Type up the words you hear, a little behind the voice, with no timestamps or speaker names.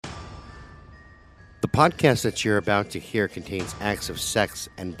The podcast that you're about to hear contains acts of sex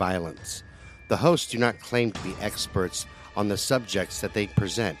and violence. The hosts do not claim to be experts on the subjects that they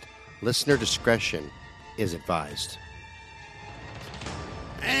present. Listener discretion is advised.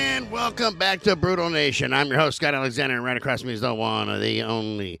 And welcome back to Brutal Nation. I'm your host, Scott Alexander, and right across me is the one, the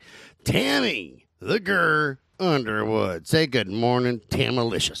only, Tammy the Grr Underwood. Say good morning,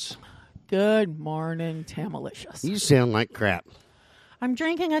 Tamalicious. Good morning, Tamalicious. You sound like crap. I'm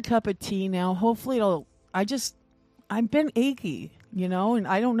drinking a cup of tea now. Hopefully it'll... I've been achy, and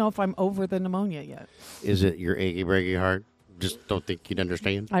I don't know if I'm over the pneumonia yet. Is it your achy, breaky heart? Just don't think you'd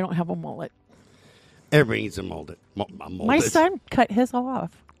understand? I don't have a mullet. Everybody needs a mullet. My son cut his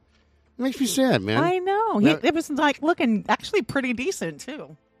off. It makes me sad, man. I know. It was like looking actually pretty decent,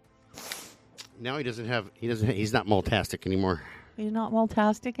 too. Now he's not multastic anymore. He's not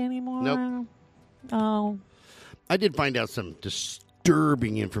multastic anymore? Nope. Oh. I did find out some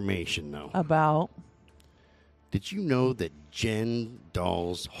disturbing information, though. About? Did you know that Jen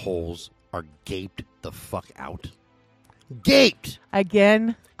Doll's holes are gaped the fuck out? Gaped!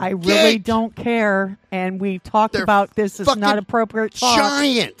 Again, I really don't care, and we talked about this. It's not appropriate talk.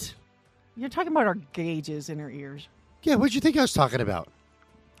 Giant! You're talking about our gauges in our ears. Yeah, what'd you think I was talking about?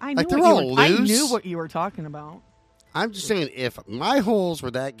 I like knew what you were talking about. I'm just saying, if my holes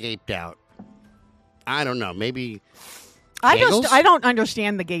were that gaped out, I don't know, maybe... I don't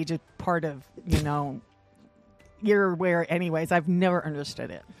understand the gauge part of, ear wear anyways. I've never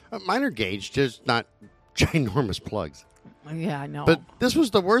understood it. Mine are gauged, just not ginormous plugs. Yeah, I know. But this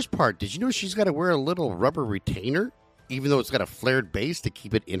was the worst part. Did you know she's got to wear a little rubber retainer, even though it's got a flared base to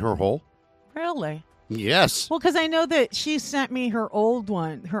keep it in her hole? Really? Yes. Well, because I know that she sent me her old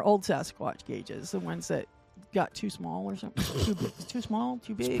Sasquatch gauges, the ones that got too small or something. Too small,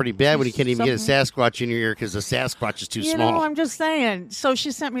 too big. It's pretty bad when you can't even get a Sasquatch in your ear because the Sasquatch is too small. I'm just saying. So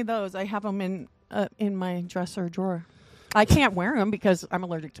she sent me those. I have them in my dresser drawer. I can't wear them because I'm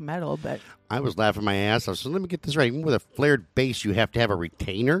allergic to metal, but... I was laughing my ass off. So let me get this right. Even with a flared base, you have to have a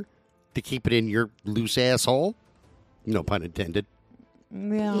retainer to keep it in your loose asshole? No pun intended.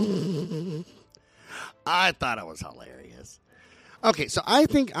 Yeah. I thought it was hilarious. Okay, so I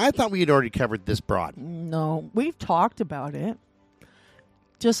thought we had already covered this broad. No, we've talked about it.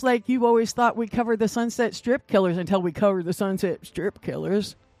 Just like you always thought we covered the Sunset Strip Killers until we covered the Sunset Strip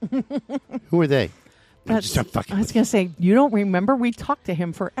Killers. Who are they? I was going to say, you don't remember? We talked to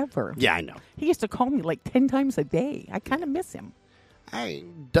him forever. Yeah, I know. He used to call me like 10 times a day. I kind of miss him.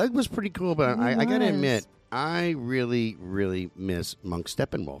 Doug was pretty cool, but I got to admit, I really, really miss Monk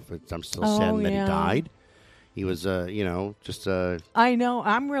Steppenwolf. I'm still saddened that he died. He was, just... I know.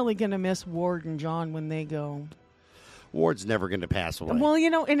 I'm really going to miss Ward and John when they go. Ward's never going to pass away. Well,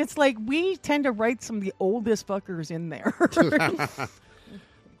 and it's like we tend to write some of the oldest fuckers in there.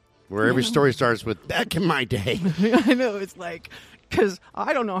 Where every story starts with, back in my day. I know. It's like, because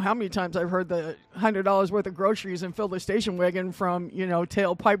I don't know how many times I've heard the $100 worth of groceries and fill the station wagon from,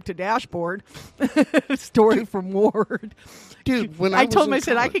 tailpipe to dashboard. Story from Ward. Dude, when I told him, I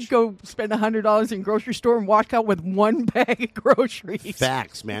said, I could go spend $100 in grocery store and walk out with one bag of groceries.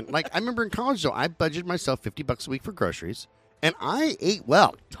 Facts, man. Like, I remember in college, though, I budgeted myself $50 a week for groceries, and I ate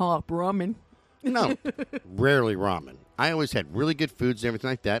well. Top ramen. No, rarely ramen. I always had really good foods and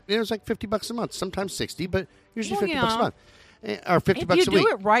everything like that. It was like $50 a month, sometimes 60, but usually $50 a month. Or $50 a week. If you do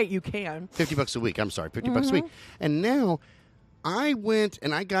it right, you can. $50 a week. I'm sorry, $50 a week. And now I went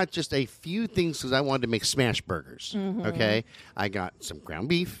and I got just a few things because I wanted to make smash burgers. Okay, I got some ground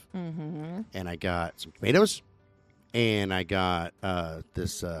beef, and I got some tomatoes, and I got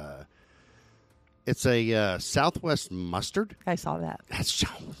this. It's a Southwest mustard. I saw that. That's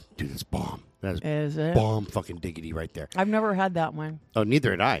bomb. Is it? Bomb fucking diggity right there. I've never had that one. Oh, neither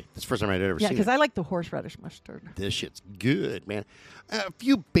had I. It's the first time I'd ever seen it. Yeah, because I like the horseradish mustard. This shit's good, man. A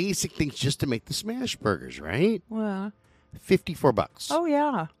few basic things just to make the smash burgers, right? Well, $54. Oh,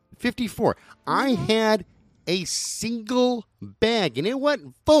 yeah. 54. I had a single bag, and it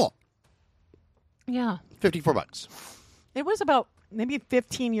wasn't full. Yeah. $54. It was about maybe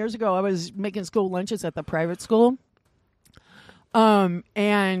 15 years ago. I was making school lunches at the private school.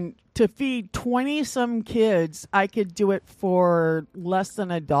 And to feed 20-some kids, I could do it for less than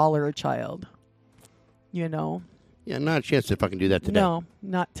 $1 a child. Yeah, not a chance if I can do that today. No,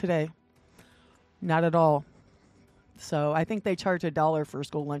 not today. Not at all. So I think they charge $1 for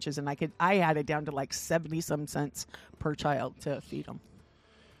school lunches, and I had it down to like 70-some cents per child to feed them.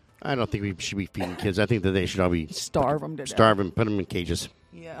 I don't think we should be feeding kids. I think that they should all be... Starve them to death. Starve them, put them in cages.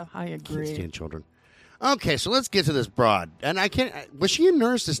 Yeah, I agree. Can't stand children. Okay, so let's get to this broad. And I can't... Was she a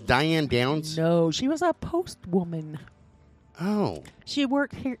nurse, this Diane Downs? No, she was a post woman. Oh. She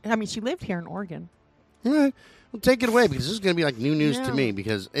worked here... she lived here in Oregon. All right. Well, take it away because this is going to be like new news to me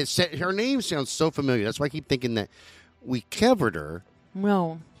because her name sounds so familiar. That's why I keep thinking that we covered her.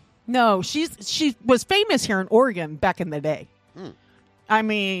 Well, no, she was famous here in Oregon back in the day. I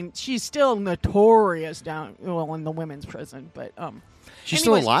mean, she's still notorious in the women's prison, but she's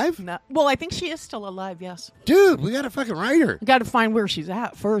still alive? Well, I think she is still alive. Yes, dude, we got to fucking write her. We got to find where she's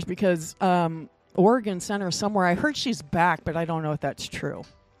at first because Oregon Center somewhere. I heard she's back, but I don't know if that's true.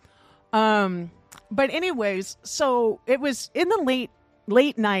 But anyways, so it was in the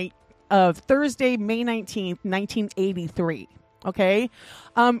late night of Thursday, May 19th, 1983. Okay.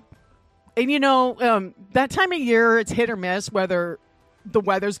 And that time of year, it's hit or miss whether the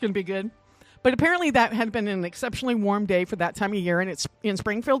weather's going to be good. But apparently that had been an exceptionally warm day for that time of year, and it's in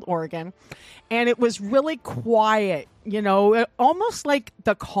Springfield, Oregon. And it was really quiet, almost like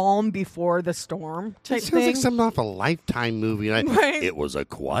the calm before the storm type it sounds thing. like something off a Lifetime movie. Right? It was a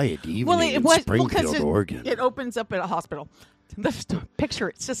quiet evening in Springfield, Oregon. It opens up at a hospital. Picture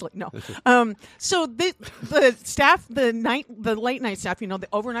it, Sicily. No. So the staff, the late night staff, the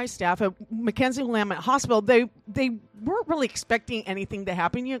overnight staff at Mackenzie Willamette Hospital, they weren't really expecting anything to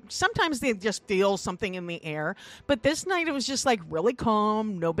happen. Sometimes they just feel something in the air, but this night it was just like really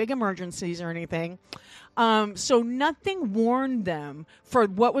calm, no big emergencies or anything. So nothing warned them for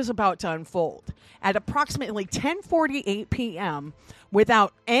what was about to unfold. At approximately 10:48 p.m.,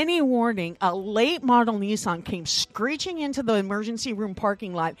 without any warning, a late model Nissan came screeching into the emergency room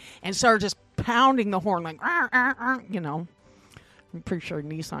parking lot and started just pounding the horn like, I'm pretty sure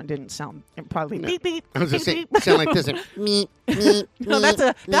Nissan didn't sound probably beep beep. I was going to say, sound like this. No,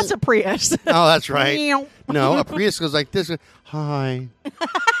 that's a Prius. Oh, that's right. No, a Prius goes like this. Hi.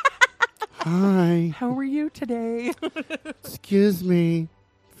 Hi. How are you today? Excuse me.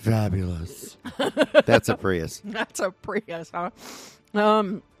 Fabulous. That's a Prius. That's a Prius, huh?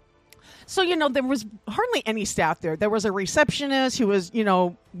 So, there was hardly any staff there. There was a receptionist who was,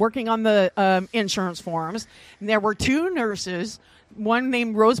 working on the insurance forms. And there were two nurses, one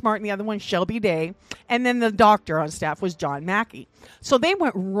named Rose Martin, the other one Shelby Day. And then the doctor on staff was John Mackey. So they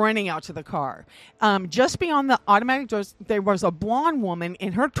went running out to the car. Just beyond the automatic doors, there was a blonde woman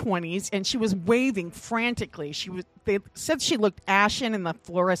in her 20s, and she was waving frantically. They said she looked ashen in the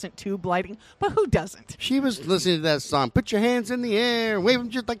fluorescent tube lighting, but who doesn't? She was listening to that song, Put Your Hands in the Air, wave them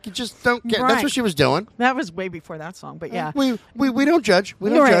just like you just don't care. Right. That's what she was doing. That was way before that song, but yeah. We don't judge.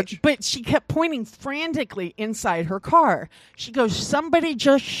 We don't judge. But she kept pointing frantically inside her car. She goes, somebody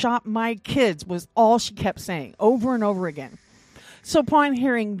just shot my kids, was all she kept saying over and over again. So upon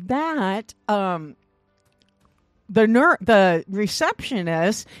hearing that, the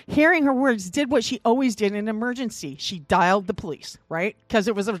receptionist, hearing her words, did what she always did in an emergency. She dialed the police, right? Because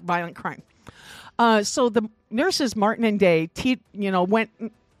it was a violent crime. So the nurses, Martin and Day, went.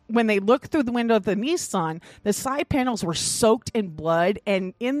 When they looked through the window of the Nissan, the side panels were soaked in blood,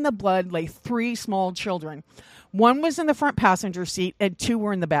 and in the blood lay 3 small children. One was in the front passenger seat, and 2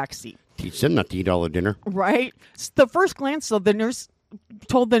 were in the back seat. Teach them not to eat all their dinner. Right. The first glance, though, the nurse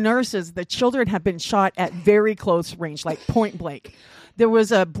told the nurses the children had been shot at very close range, like point blank. There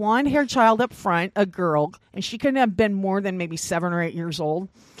was a blonde-haired child up front, a girl, and she couldn't have been more than maybe 7 or 8 years old.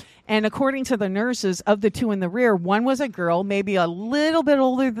 And according to the nurses, of the 2 in the rear, one was a girl, maybe a little bit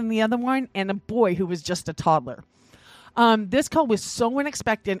older than the other one, and a boy who was just a toddler. This call was so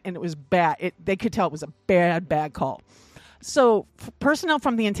unexpected, and it was bad. They could tell it was a bad call. So personnel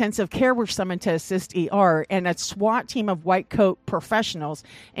from the intensive care were summoned to assist ER, and a SWAT team of white coat professionals,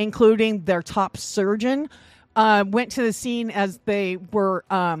 including their top surgeon, went to the scene as they were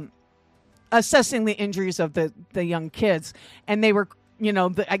assessing the injuries of the young kids. And they were,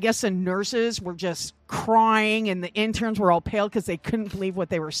 I guess the nurses were just crying, and the interns were all pale because they couldn't believe what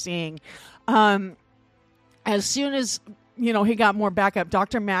they were seeing. As soon as he got more backup,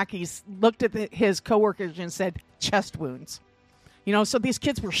 Dr. Mackey looked at his coworkers and said, chest wounds. So these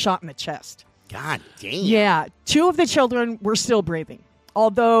kids were shot in the chest. God damn. Yeah. 2 of the children were still breathing,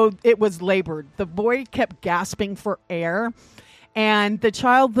 although it was labored. The boy kept gasping for air, and the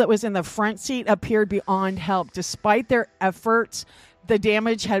child that was in the front seat appeared beyond help. Despite their efforts, the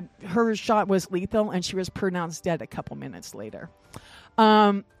damage her shot was lethal, and she was pronounced dead a couple minutes later.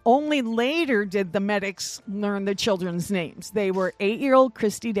 Only later did the medics learn the children's names. They were 8-year-old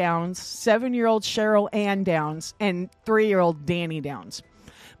Christy Downs, 7-year-old Cheryl Ann Downs, and 3-year-old Danny Downs.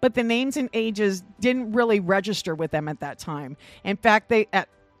 But the names and ages didn't really register with them at that time. In fact, they at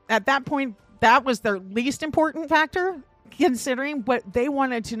that point, that was their least important factor, considering what they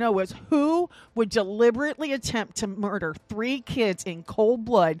wanted to know was who would deliberately attempt to murder 3 kids in cold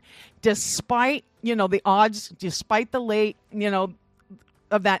blood, despite, the odds, despite the late,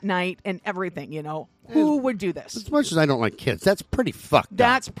 of that night and everything, Who would do this? As much as I don't like kids, that's pretty fucked up.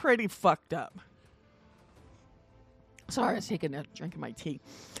 That's pretty fucked up. Sorry, I was taking a drink of my tea.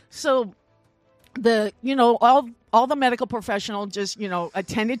 So all the medical professional just,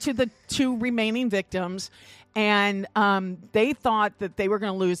 attended to the 2 remaining victims, and they thought that they were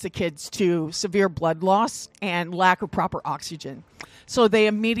going to lose the kids to severe blood loss and lack of proper oxygen. So they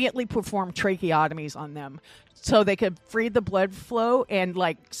immediately performed tracheotomies on them so they could free the blood flow and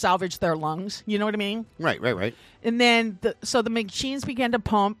salvage their lungs. You know what I mean? Right. And then the machines began to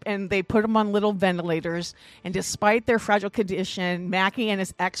pump, and they put them on little ventilators. And despite their fragile condition, Mackey and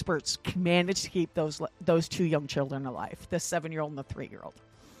his experts managed to keep those 2 young children alive, the 7-year-old and the 3-year-old.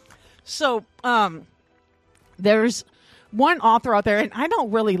 So there's one author out there, and I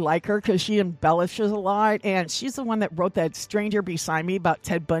don't really like her because she embellishes a lot, and she's the one that wrote that Stranger Beside Me about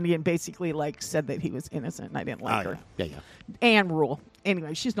Ted Bundy and basically said that he was innocent, and I didn't like her. Yeah. Anne Rule.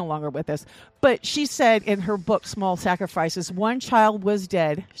 Anyway, she's no longer with us. But she said in her book, Small Sacrifices, one child was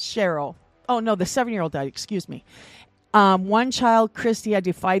dead, Cheryl. Oh, no, the 7-year-old died, excuse me. One child, Christy, had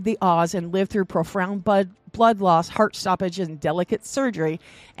defied the odds and lived through profound blood loss, heart stoppage, and delicate surgery.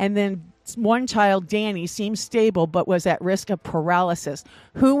 And then one child, Danny, seemed stable but was at risk of paralysis.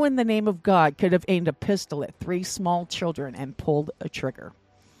 Who in the name of God could have aimed a pistol at 3 small children and pulled a trigger?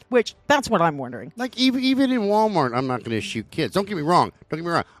 Which, that's what I'm wondering. Even in Walmart, I'm not going to shoot kids. Don't get me wrong.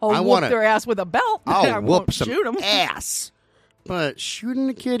 I whoop their ass with a belt. I'll whoop some shoot them. ass. But shooting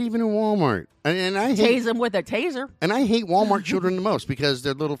a kid even in Walmart. And I hate... Tase him with a taser. And I hate Walmart children the most because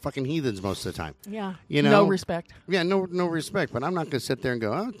they're little fucking heathens most of the time. Yeah. No respect. Yeah, no respect. But I'm not going to sit there and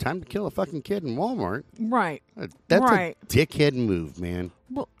go, oh, time to kill a fucking kid in Walmart. Right. That's a dickhead move, man.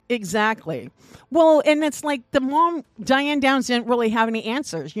 Well, exactly. Well, and it's like the mom, Diane Downs, didn't really have any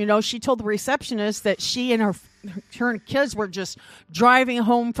answers. She told the receptionist that she and her kids were just driving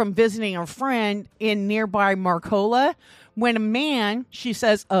home from visiting a friend in nearby Marcola when a man, she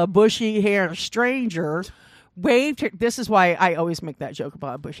says, a bushy-haired stranger, waved her. This is why I always make that joke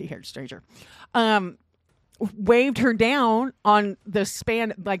about a bushy-haired stranger. Waved her down on the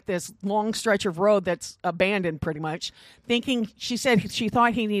span, this long stretch of road that's abandoned pretty much, thinking, she said she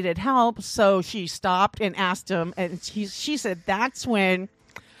thought he needed help, so she stopped and asked him, and she said that's when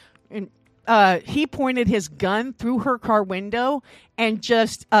he pointed his gun through her car window and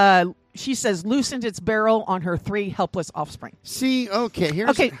just, she says, loosened its barrel on her 3 helpless offspring. See,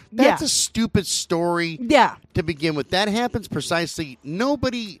 okay, that's a stupid story to begin with. That happens precisely.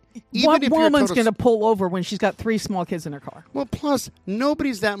 Nobody, what woman's going to pull over when she's got 3 small kids in her car? Well, plus,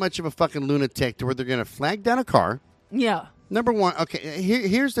 nobody's that much of a fucking lunatic to where they're going to flag down a car. Yeah. Number one, okay,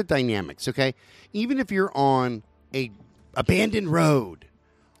 here's the dynamics, okay? Even if you're on a abandoned road.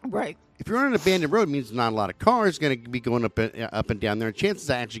 Right. If you're on an abandoned road, it means not a lot of cars going to be going up and down there. And chances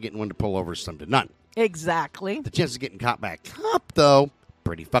of actually getting one to pull over is slim to none. Exactly. The chances of getting caught by a cop, though,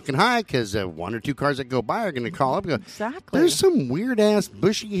 pretty fucking high because 1 or 2 cars that go by are going to call up and go, exactly. There's some weird-ass,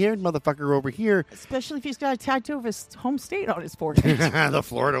 bushy-haired motherfucker over here. Especially if he's got a tattoo of his home state on his forehead. The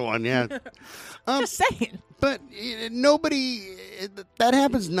Florida one, yeah. Just saying. But nobody, that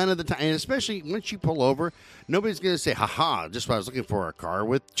happens none of the time. And especially once you pull over, nobody's going to say, ha-ha, just what I was looking for, a car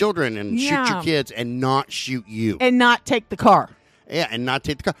with children and shoot your kids and not shoot you. And not take the car. Yeah, and not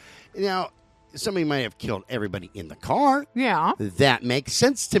take the car. Now, somebody might have killed everybody in the car. Yeah. That makes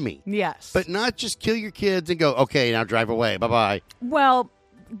sense to me. Yes. But not just kill your kids and go, okay, now drive away. Bye-bye. Well,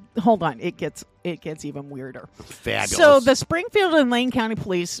 hold on. It gets even weirder. Fabulous. So the Springfield and Lane County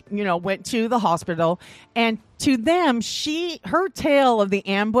Police, went to the hospital, and to them, her tale of the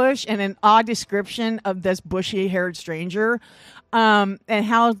ambush and an odd description of this bushy-haired stranger, and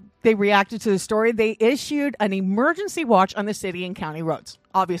how they reacted to the story, they issued an emergency watch on the city and county roads,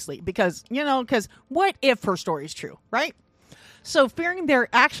 obviously, because what if her story is true, right? So fearing there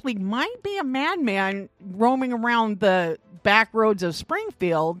actually might be a madman roaming around the back roads of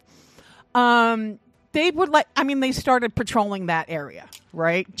Springfield, they started patrolling that area,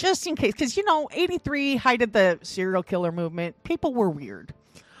 right? Just in case, because, 83, height of the serial killer movement, people were weird.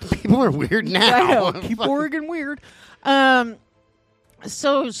 People are weird now. I know, people are getting weird.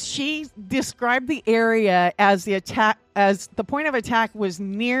 So she described the area as the point of attack was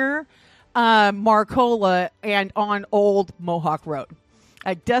near Marcola and on Old Mohawk Road.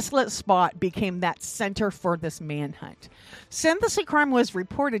 A desolate spot became that center for this manhunt. Since the crime was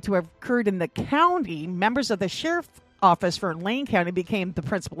reported to have occurred in the county, members of the sheriff's office for Lane County became the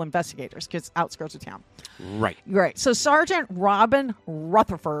principal investigators because it's outskirts of town. Right. So Sergeant Robin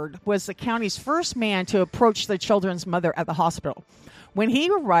Rutherford was the county's first man to approach the children's mother at the hospital. When he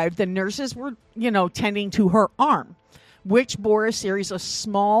arrived, the nurses were, tending to her arm. which bore a series of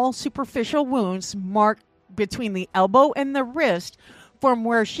small superficial wounds marked between the elbow and the wrist from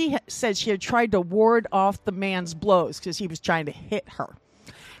where she said she had tried to ward off the man's blows because he was trying to hit her.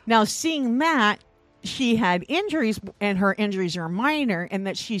 Now, seeing that, she had injuries, and her injuries are minor, and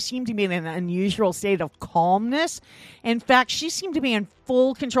that she seemed to be in an unusual state of calmness. In fact, she seemed to be in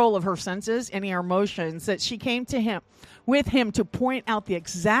full control of her senses and her emotions, that she came to him to point out the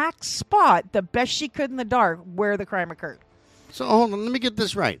exact spot, the best she could in the dark, where the crime occurred. So, hold on, let me get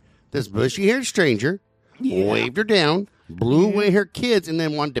this right. This bushy-haired stranger waved her down, blew away her kids, and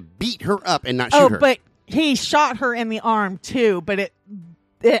then wanted to beat her up and not shoot her. Oh, but he shot her in the arm, too, but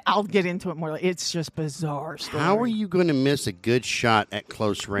I'll get into it more. It's just bizarre story. How are you going to miss a good shot at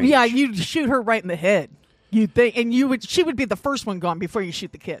close range? Yeah, you'd shoot her right in the head. You think, and she would be the first one gone before you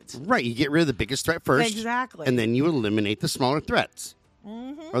shoot the kids. Right, you get rid of the biggest threat first. Exactly. And then you eliminate the smaller threats.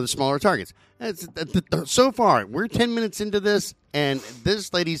 Or the smaller targets. So far, we're 10 minutes into this, and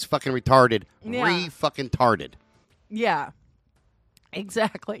this lady's fucking retarded. Yeah. Re-fucking-tarded. Yeah,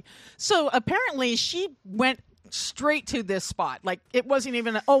 exactly. So apparently she went straight to this spot. Like, it wasn't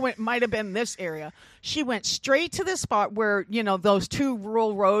even, it might have been this area. She went straight to this spot where, those two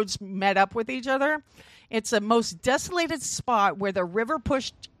rural roads met up with each other. It's a most desolated spot where the river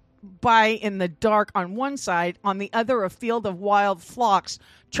pushed by in the dark on one side. On the other, a field of wild phlox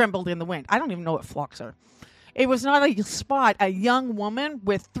trembled in the wind. I don't even know what phlox are. It was not a spot a young woman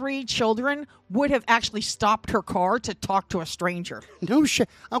with 3 children would have actually stopped her car to talk to a stranger. No shit.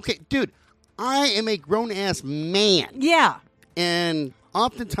 Okay, dude, I am a grown-ass man. Yeah. And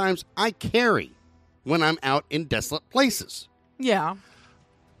oftentimes I carry when I'm out in desolate places. Yeah.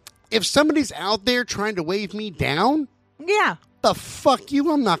 If somebody's out there trying to wave me down, yeah, the fuck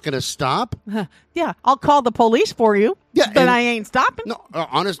you, I'm not going to stop. Yeah, I'll call the police for you, but I ain't stopping. No,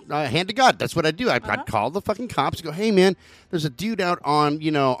 honest, hand to God, that's what I do. I'd call the fucking cops and go, hey, man, there's a dude out on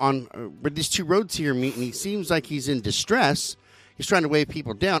where these 2 roads here meet, and he seems like he's in distress. He's trying to wave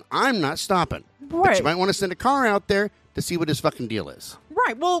people down. I'm not stopping. Right. But you might want to send a car out there to see what his fucking deal is.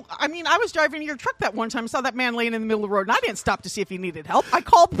 Right. Well, I mean, I was driving your truck that one time, saw that man laying in the middle of the road, and I didn't stop to see if he needed help. I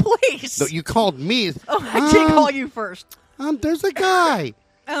called the police. No, you called me. Oh, I did call you first. There's a guy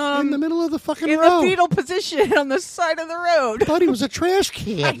in the middle of the fucking road. In the fetal position on the side of the road. I thought he was a trash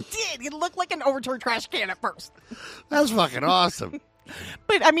can. I did. He looked like an overturned trash can at first. That's fucking awesome.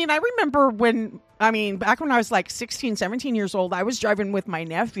 But, I mean, I remember back when I was like 16, 17 years old, I was driving with my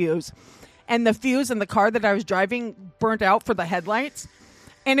nephews, and the fuse in the car that I was driving burnt out for the headlights.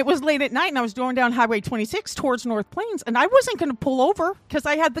 And it was late at night, and I was going down Highway 26 towards North Plains, and I wasn't going to pull over because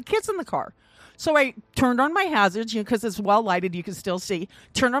I had the kids in the car. So I turned on my hazards, because it's well lighted, you can still see.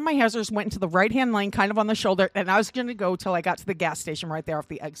 Turned on my hazards, went into the right-hand lane, kind of on the shoulder, and I was going to go till I got to the gas station right there off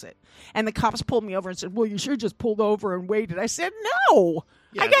the exit. And the cops pulled me over and said, well, you should have just pulled over and waited. I said, no,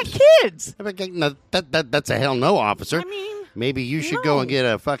 I got kids. That's a hell no, officer. I mean, maybe you should go and get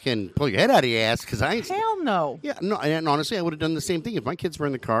a fucking pull your head out of your ass, because I ain't. Hell no. Yeah, no, and honestly, I would have done the same thing if my kids were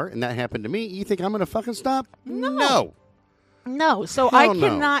in the car and that happened to me. You think I'm going to fucking stop? No. So I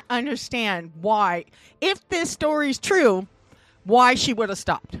cannot understand why, if this story's true, why she would have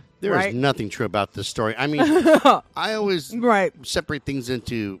stopped. There is nothing true about this story. I mean, I always separate things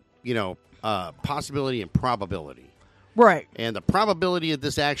into, possibility and probability. Right. And the probability of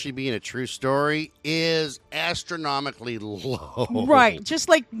this actually being a true story is astronomically low. Right. Just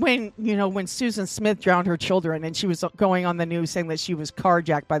like when Susan Smith drowned her children and she was going on the news saying that she was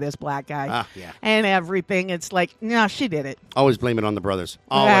carjacked by this black guy. Yeah. And everything. It's like, no, she did it. Always blame it on the brothers.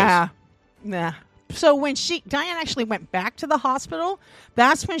 Always. Nah. So when Diane actually went back to the hospital,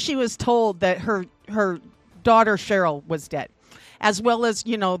 that's when she was told that her daughter Cheryl was dead, as well as,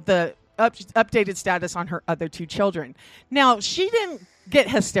 the updated status on her other 2 children. Now, she didn't get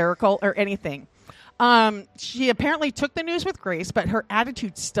hysterical or anything. She apparently took the news with grace, but her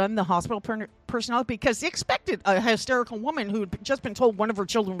attitude stunned the hospital personnel because they expected a hysterical woman who had just been told one of her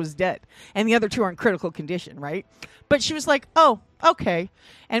children was dead and the other 2 are in critical condition, right? But she was like, oh, okay.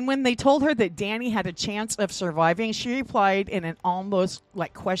 And when they told her that Danny had a chance of surviving, she replied in an almost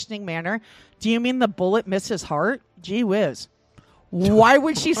like questioning manner, do you mean the bullet missed his heart? Gee whiz. Why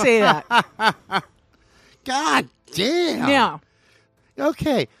would she say that? God damn. Yeah.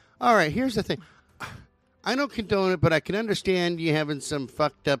 Okay. All right. Here's the thing. I don't condone it, but I can understand you having some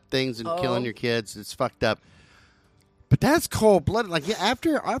fucked up things and killing your kids. It's fucked up. But that's cold-blooded. Like,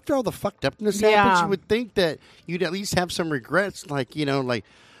 after all the fucked upness happens, you would think that you'd at least have some regrets. Like, I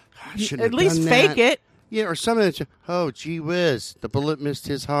shouldn't have at least done fake that. it. Yeah, or something that, gee whiz, the bullet missed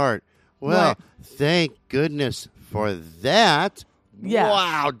his heart. Well, thank goodness for that. Yeah.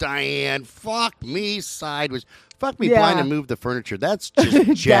 Wow, Diane. Fuck me sideways. Fuck me Yeah. blind and move the furniture. That's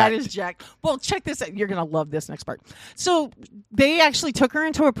just jacked. That is Jack. Well, check this out. You're going to love this next part. So they actually took her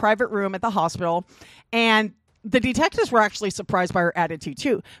into a private room at the hospital, and the detectives were actually surprised by her attitude,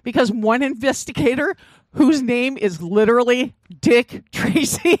 too, because one investigator, whose name is literally Dick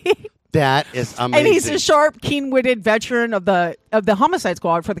Tracy, That is amazing. and he's a sharp, keen-witted veteran of the homicide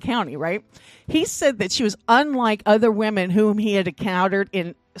squad for the county, right? He said that she was unlike other women whom he had encountered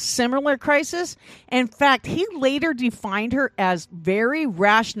in similar crisis. In fact, he later defined her as very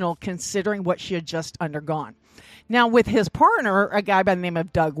rational considering what she had just undergone. Now, with his partner, a guy by the name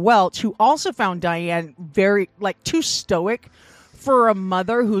of Doug Welch, who also found Diane very, too stoic for a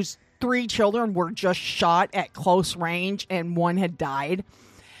mother whose 3 children were just shot at close range and one had died.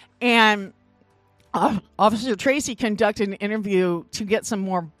 And Officer Tracy conducted an interview to get some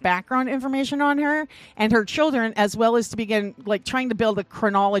more background information on her and her children, as well as to begin trying to build a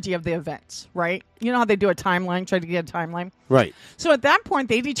chronology of the events, right? You know how they do a timeline, try to get a timeline? Right. So at that point,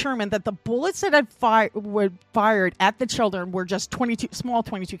 they determined that the bullets that had were fired at the children were just small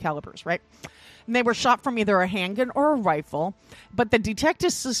 22 calibers, right? And they were shot from either a handgun or a rifle, but the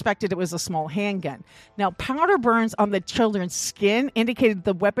detectives suspected it was a small handgun. Now, powder burns on the children's skin indicated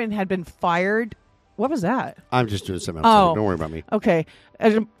the weapon had been fired. What was that? I'm just doing something else. Oh. Don't worry about me. Okay.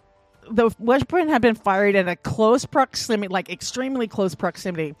 The weapon had been fired at a close proximity, extremely close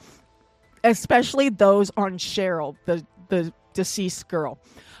proximity, especially those on Cheryl, the deceased girl,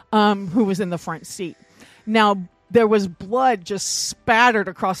 who was in the front seat. Now, there was blood just spattered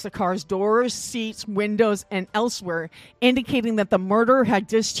across the car's doors, seats, windows, and elsewhere, indicating that the murderer had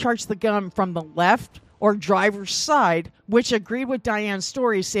discharged the gun from the left or driver's side, which agreed with Diane's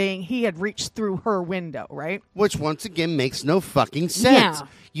story, saying he had reached through her window, right? Which, once again, makes no fucking sense. Yeah.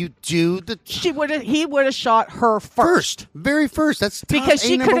 You do the... He would have shot her first. Very first. That's Because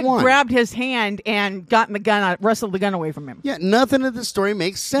she could have one. grabbed his hand and gotten the gun out, wrestled the gun away from him. Yeah, nothing of the story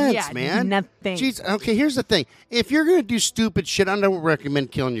makes sense, Yeah, man. nothing. Jeez, okay, here's the thing. If you're going to do stupid shit, I don't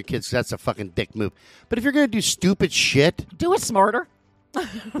recommend killing your kids 'cause that's a fucking dick move. But if you're going to do stupid shit, Do it smarter.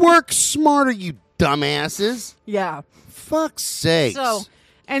 work smarter, you dumbasses. Yeah. Fuck's sakes. So,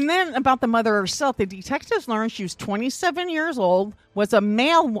 and then about the mother herself, the detectives learned she was 27 years old, was a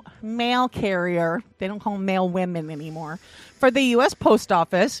mail carrier. They don't call them mail women anymore, for the U.S. Post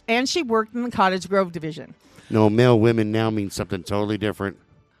Office, and she worked in the Cottage Grove division. No, male women now means something totally different.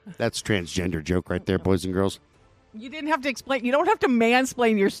 That's transgender joke right there, boys and girls. You didn't have to explain. You don't have to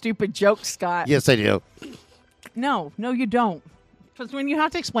mansplain your stupid jokes, Scott. Yes, I do. No, you don't. Because when you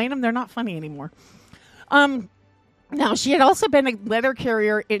have to explain them, they're not funny anymore. Now, she had also been a letter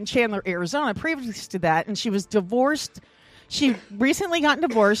carrier in Chandler, Arizona, previous to that, and she was divorced. She recently got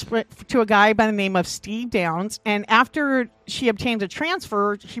divorced to a guy by the name of Steve Downs, and after she obtained a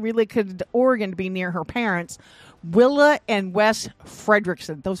transfer, she relocated to Oregon to be near her parents, Willa and Wes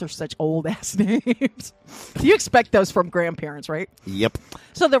Fredrickson. Those are such old-ass names. You expect those from grandparents, right? Yep.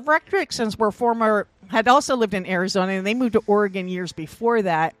 So the Fredricksons had also lived in Arizona, and they moved to Oregon years before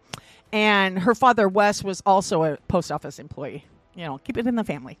that. And her father, Wes, was also a post office employee. You know, keep it in the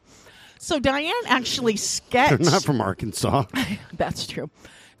family. So Diane actually sketched. They're not from Arkansas. That's true.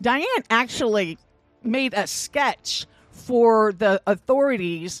 Diane actually made a sketch for the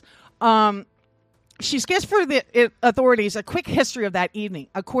authorities. She sketched for the authorities a quick history of that evening.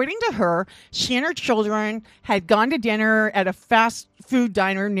 According to her, she and her children had gone to dinner at a fast food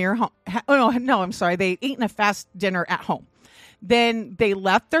diner near home. They ate in a fast dinner at home. Then they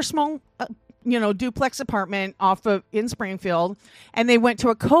left their small, duplex apartment in Springfield, and they went to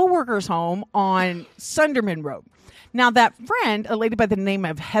a co-worker's home on Sunderman Road. Now, that friend, a lady by the name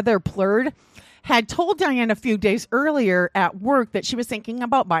of Heather Plurd, had told Diane a few days earlier at work that she was thinking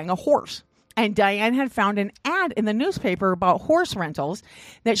about buying a horse. And Diane had found an ad in the newspaper about horse rentals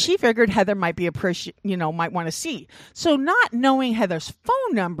that she figured Heather might be might want to see. So, not knowing Heather's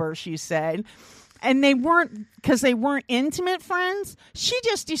phone number, she said, and they weren't intimate friends, she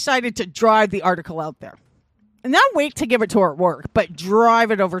just decided to drive the article out there. And not wait to give it to her at work, but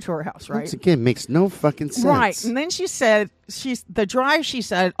drive it over to her house, right? Once again, makes no fucking sense. Right. And then she said, the drive, she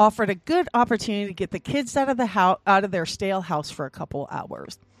said, offered a good opportunity to get the kids out of their stale house for a couple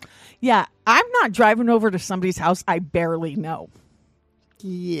hours. Yeah, I'm not driving over to somebody's house I barely know.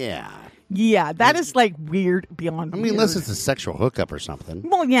 Yeah. Yeah, that is weird beyond weird. Unless it's a sexual hookup or something.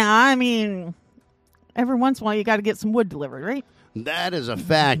 Well, yeah, every once in a while you got to get some wood delivered, right? That is a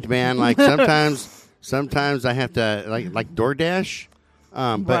fact, man. Sometimes I have to like DoorDash,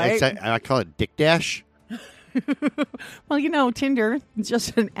 but Right. I call it Dick Dash. Well, Tinder is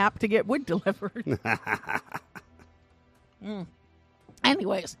just an app to get wood delivered.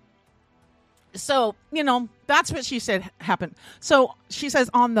 Anyways, So, that's what she said happened. So she says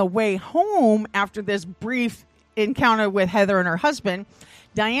on the way home after this brief encounter with Heather and her husband,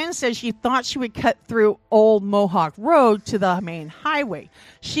 Diane says she thought she would cut through Old Mohawk Road to the main highway.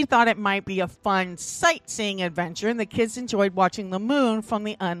 She thought it might be a fun sightseeing adventure, and the kids enjoyed watching the moon from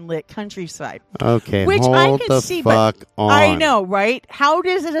the unlit countryside. Okay, which hold I can the see, fuck but on. I know, right? How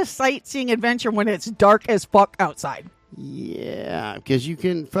is it a sightseeing adventure when it's dark as fuck outside? Yeah, because you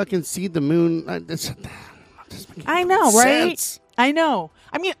can fucking see the moon. I know, right? Sense. I know.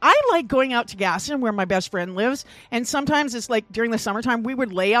 I mean, I like going out to Gaston where my best friend lives. And sometimes it's like during the summertime, we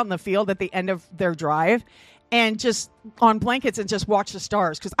would lay out in the field at the end of their drive and just on blankets and just watch the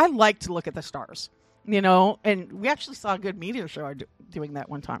stars. Because I like to look at the stars, And we actually saw a good meteor show doing that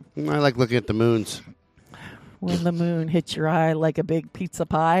one time. I like looking at the moons. When the moon hits your eye like a big pizza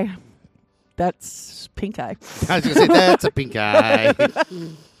pie, that's pink eye. I was going to say, that's a pink eye.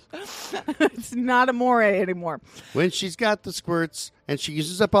 It's not amore anymore. When she's got the squirts and she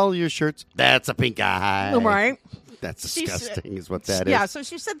uses up all of your shirts, that's a pink eye. Right. That's disgusting is what that is. Yeah, so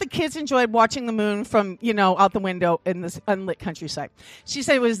she said the kids enjoyed watching the moon from, out the window in this unlit countryside. She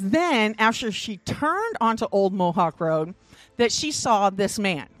said it was then, after she turned onto Old Mohawk Road, that she saw this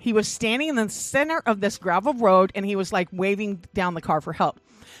man. He was standing in the center of this gravel road, and he was, waving down the car for help.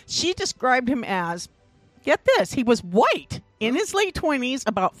 She described him as, get this, he was white, in his late 20s,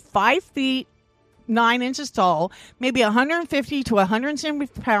 about 5 feet, 9 inches tall, maybe 150 to 170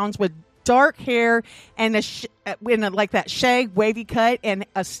 pounds, with dark hair and like that shag wavy cut and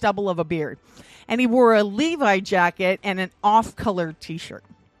a stubble of a beard. And he wore a Levi jacket and an off-colored T-shirt.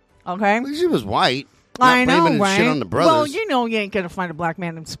 Okay? At least he was white. I know, blaming right? shit on the brothers. Well, you ain't going to find a black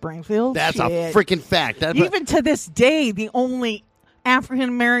man in Springfield. That's Shit. a freaking fact. Even to this day, the only African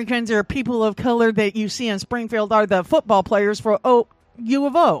Americans or people of color that you see in Springfield are the football players for U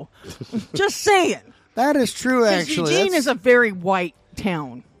of O. Just saying. That is true, actually. Eugene is a very white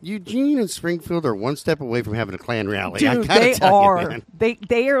town. Eugene and Springfield are one step away from having a Klan rally. Dude, they are. You, man.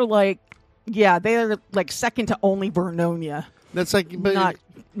 They are like, they are like second to only Vernonia. That's like, but not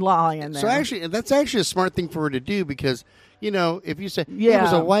lying there. So actually, that's actually a smart thing for her to do because, if you say he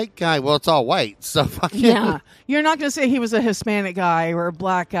was a white guy, well, it's all white. So yeah, you're not going to say he was a Hispanic guy or a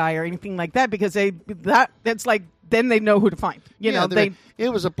black guy or anything like that because that's like then they know who to find. It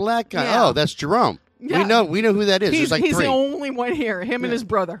was a black guy. Yeah. Oh, that's Jerome. Yeah. We know who that is. He's There's the three. only one here. Him and his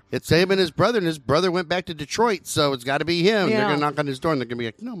brother. It's him and his brother went back to Detroit, so it's got to be him. Yeah. They're going to knock on his door, and they're going to be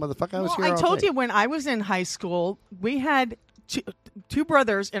like, "No, motherfucker, I was here." I told day. you when I was in high school, we had two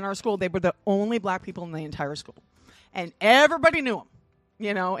brothers in our school. They were the only black people in the entire school, and everybody knew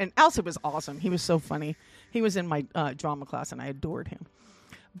him. And Elsa was awesome. He was so funny. He was in my drama class, and I adored him.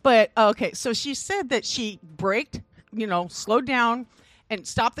 But okay, so she said that she braked, slowed down, and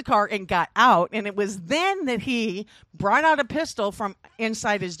stopped the car and got out. And it was then that he brought out a pistol from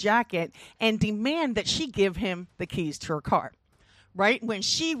inside his jacket and demanded that she give him the keys to her car. Right? When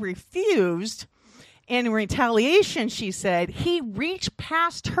she refused, in retaliation, she said, he reached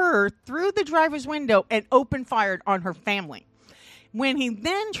past her through the driver's window and opened fire on her family. When he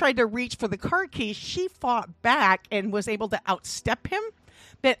then tried to reach for the car keys, she fought back and was able to outstep him.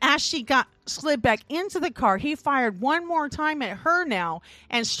 But as she slid back into the car, he fired one more time at her now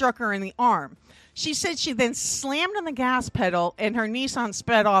and struck her in the arm. She said she then slammed on the gas pedal and her Nissan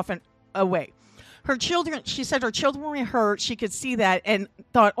sped off and away. She said her children were hurt. She could see that and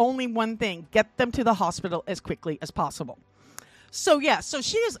thought only one thing, get them to the hospital as quickly as possible. So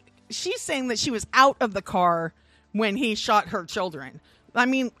she's saying that she was out of the car when he shot her children. I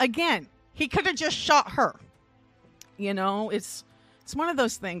mean, again, he could have just shot her. It's one of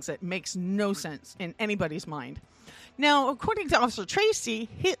those things that makes no sense in anybody's mind. Now, according to Officer Tracy,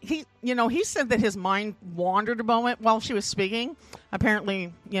 he said that his mind wandered a moment while she was speaking.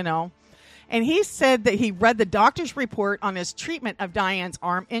 Apparently, and he said that he read the doctor's report on his treatment of Diane's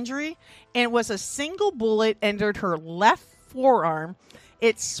arm injury, and it was a single bullet entered her left forearm.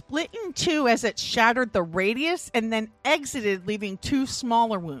 It split in two as it shattered the radius and then exited, leaving 2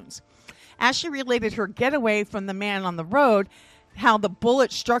 smaller wounds. As she related her getaway from the man on the road, how the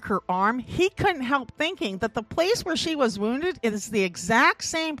bullet struck her arm, he couldn't help thinking that the place where she was wounded is the exact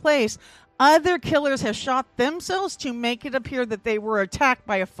same place other killers have shot themselves to make it appear that they were attacked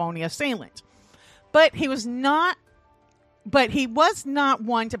by a phony assailant. But he was not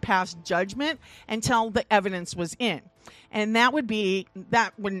one to pass judgment until the evidence was in. And that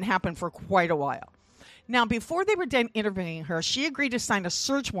wouldn't happen for quite a while. Now, before they were done interviewing her, she agreed to sign a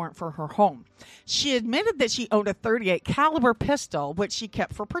search warrant for her home. She admitted that she owned a .38 caliber pistol, which she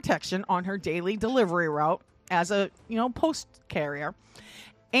kept for protection on her daily delivery route as a, post carrier.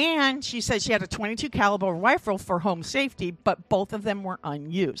 And she said she had a .22 caliber rifle for home safety, but both of them were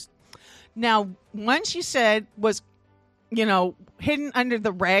unused. Now, one she said was, hidden under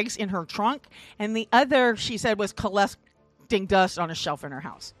the rags in her trunk, and the other she said was collecting dust on a shelf in her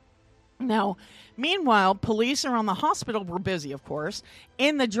house. Now, meanwhile, police around the hospital were busy, of course.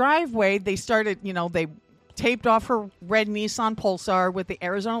 In the driveway, they started, they taped off her red Nissan Pulsar with the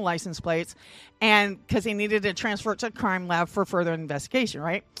Arizona license plates, and because they needed to transfer it to a crime lab for further investigation,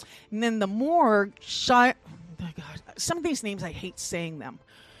 right? And then the morgue shot. Oh my God, some of these names I hate saying them.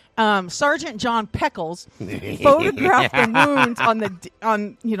 Sergeant John Peckles photographed the wounds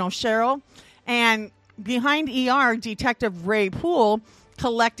on Cheryl, and behind ER, Detective Ray Poole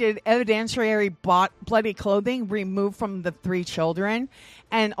collected evidentiary bloody clothing removed from the 3 children,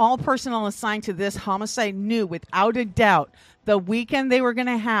 and all personnel assigned to this homicide knew without a doubt the weekend they were going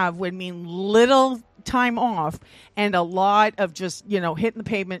to have would mean little time off and a lot of just, hitting the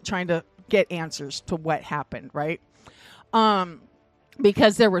pavement trying to get answers to what happened, right?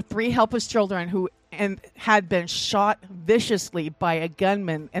 Because there were 3 helpless children who had been shot viciously by a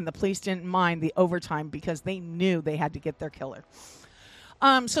gunman, and the police didn't mind the overtime because they knew they had to get their killer.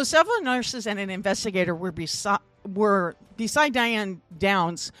 So several nurses and an investigator were beside Diane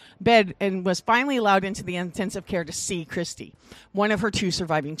Downs' bed and was finally allowed into the intensive care to see Christy, one of her 2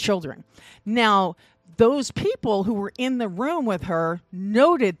 surviving children. Now, those people who were in the room with her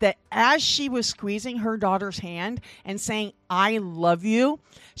noted that as she was squeezing her daughter's hand and saying, "I love you,"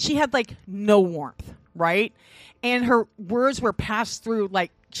 she had no warmth, right? And her words were passed through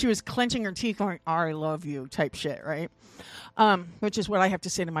like she was clenching her teeth going, "I love you" type shit, right? Which is what I have to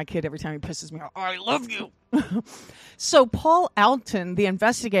say to my kid every time he pisses me off. "I love you." So Paul Alton, the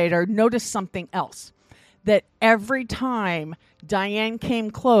investigator, noticed something else. That every time Diane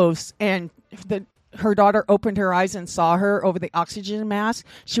came close and her daughter opened her eyes and saw her over the oxygen mask,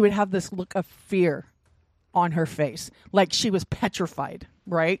 she would have this look of fear on her face. Like she was petrified,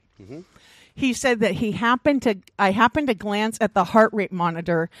 right? Mm-hmm. He said that I happened to glance at the heart rate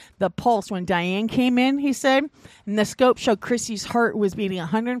monitor, the pulse, when Diane came in, he said, and the scope showed Chrissy's heart was beating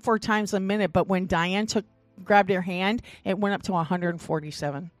 104 times a minute, but when Diane grabbed her hand, it went up to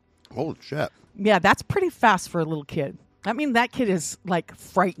 147. Holy shit. Yeah, that's pretty fast for a little kid. I mean, that kid is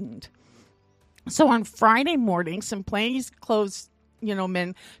frightened. So on Friday morning, some plainclothes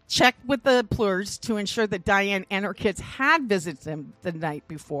men checked with the Pleurs to ensure that Diane and her kids had visited them the night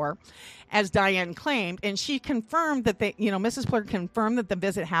before, as Diane claimed, and she confirmed that Mrs. Pleur confirmed that the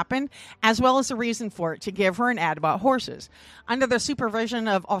visit happened, as well as the reason for it, to give her an ad about horses. Under the supervision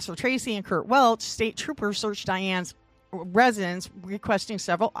of Officer Tracy and Kurt Welch, state troopers searched Diane's residence, taking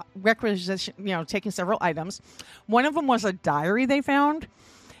several items. One of them was a diary they found.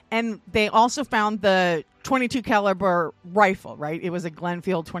 And they also found the .22 caliber rifle, right? It was a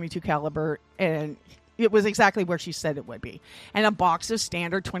Glenfield .22 caliber, and it was exactly where she said it would be. And a box of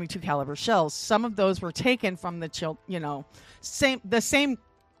standard .22 caliber shells. Some of those were taken from the same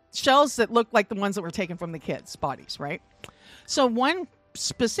shells that looked like the ones that were taken from the kids' bodies, right? So one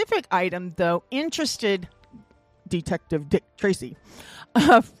specific item, though, interested Detective Dick Tracy.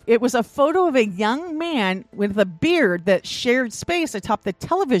 It was a photo of a young man with a beard that shared space atop the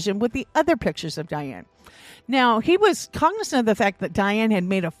television with the other pictures of Diane. Now, he was cognizant of the fact that Diane had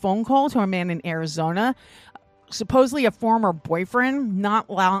made a phone call to a man in Arizona, supposedly a former boyfriend, not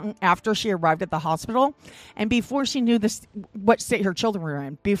long after she arrived at the hospital, and before she knew what state her children were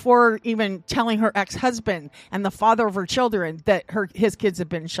in, before even telling her ex-husband and the father of her children that his kids had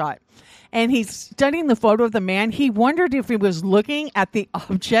been shot. And he's studying the photo of the man. He wondered if he was looking at the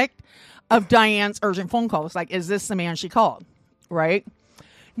object of Diane's urgent phone call. It's like, is this the man she called? Right?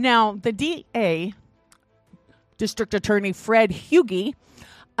 Now, the DA, District Attorney Fred Hughey,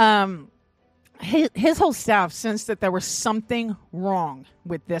 his whole staff sensed that there was something wrong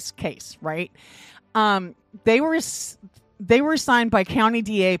with this case, right? They were assigned by County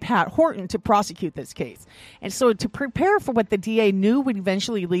DA Pat Horton to prosecute this case. And so to prepare for what the DA knew would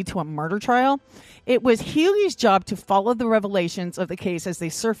eventually lead to a murder trial, it was Hughey's job to follow the revelations of the case as they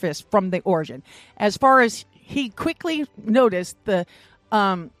surfaced from the origin. As far as he quickly noticed,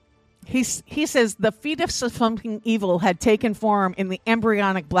 he says the fetus of something evil had taken form in the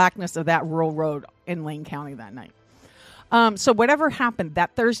embryonic blackness of that rural road in Lane County that night. So whatever happened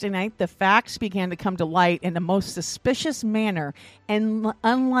that Thursday night, the facts began to come to light in the most suspicious manner, and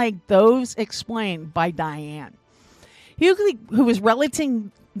unlike those explained by Diane. Hughey, who was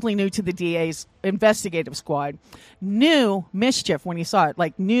relatively new to the DA's investigative squad, knew mischief when he saw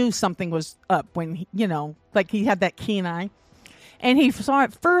it, knew something was up when, he had that keen eye. And he saw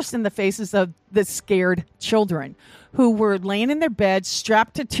it first in the faces of the scared children who were laying in their beds,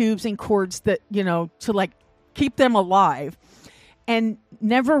 strapped to tubes and cords that, to like keep them alive. And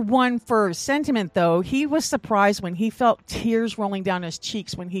never one for sentiment, though. He was surprised when he felt tears rolling down his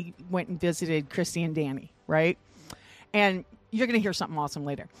cheeks when he went and visited Christy and Danny, right? And you're going to hear something awesome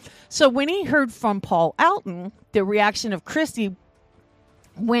later. So when he heard from Paul Alton, the reaction of Christy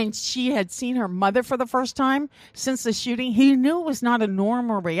when she had seen her mother for the first time since the shooting, he knew it was not a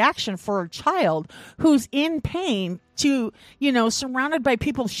normal reaction for a child who's in pain to, surrounded by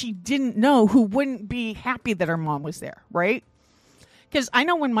people she didn't know who wouldn't be happy that her mom was there, right? Because I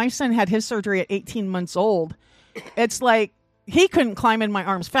know when my son had his surgery at 18 months old, it's like he couldn't climb in my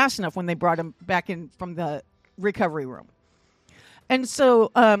arms fast enough when they brought him back in from the recovery room. And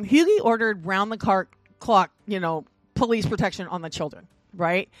so Hughie ordered round-the-clock, police protection on the children,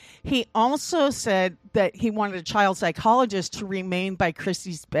 right? He also said that he wanted a child psychologist to remain by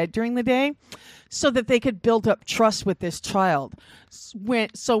Christy's bed during the day so that they could build up trust with this child. When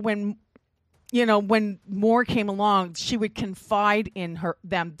more came along, she would confide in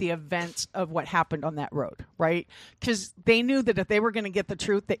them the events of what happened on that road, right? Because they knew that if they were going to get the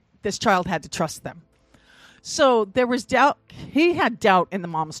truth, that this child had to trust them. So there was doubt. He had doubt in the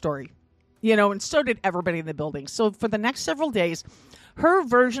mom's story, and so did everybody in the building. So for the next several days, her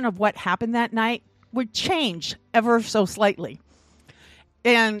version of what happened that night would change ever so slightly.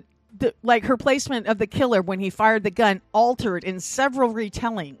 And her placement of the killer when he fired the gun altered in several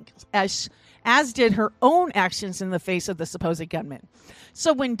retellings, as did her own actions in the face of the supposed gunman.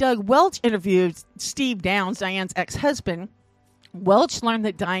 So when Doug Welch interviewed Steve Downs, Diane's ex-husband, Welch learned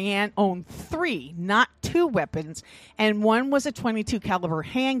that Diane owned 3, not 2 weapons, and one was a .22 caliber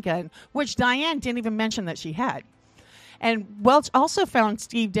handgun, which Diane didn't even mention that she had. And Welch also found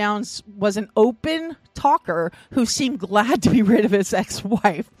Steve Downs was an open talker who seemed glad to be rid of his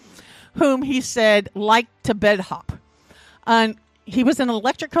ex-wife, whom he said liked to bed hop. He was an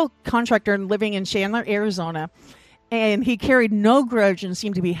electrical contractor living in Chandler, Arizona, and he carried no grudge and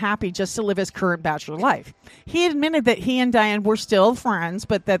seemed to be happy just to live his current bachelor life. He admitted that he and Diane were still friends,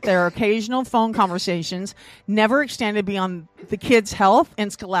 but that their occasional phone conversations never extended beyond the kids' health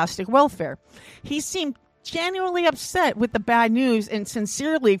and scholastic welfare. He seemed genuinely upset with the bad news and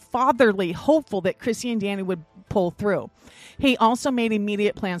sincerely fatherly hopeful that Chrissy and Danny would pull through. He also made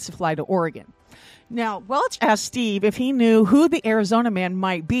immediate plans to fly to Oregon. Now, Welch asked Steve if he knew who the Arizona man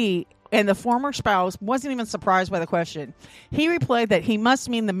might be, and the former spouse wasn't even surprised by the question. He replied that he must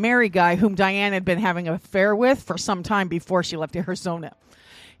mean the married guy whom Diane had been having an affair with for some time before she left Arizona.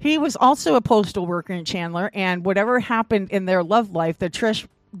 He was also a postal worker in Chandler, and whatever happened in their love life, the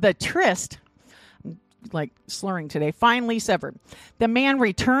tryst, like slurring today, finally severed. The man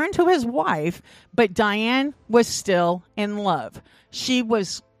returned to his wife, but Diane was still in love. She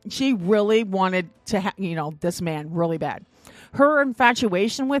really wanted to have, this man really bad. Her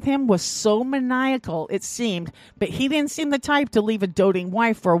infatuation with him was so maniacal, it seemed, but he didn't seem the type to leave a doting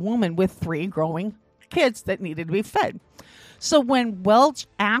wife for a woman with 3 growing kids that needed to be fed. So when Welch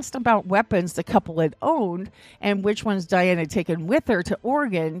asked about weapons the couple had owned and which ones Diane had taken with her to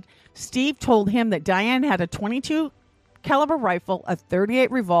Oregon, Steve told him that Diane had a .22 caliber rifle, a .38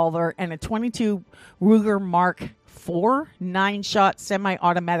 revolver, and a .22 Ruger Mark IV 9-shot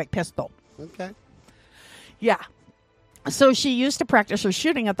semi-automatic pistol. Okay. Yeah. So she used to practice her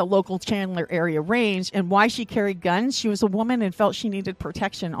shooting at the local Chandler area range, and why she carried guns, she was a woman and felt she needed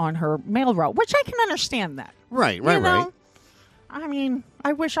protection on her mail route, which I can understand that. Right. I mean,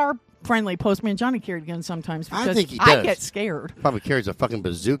 I wish our friendly postman Johnny carried guns sometimes because I think he does. I get scared. Probably carries a fucking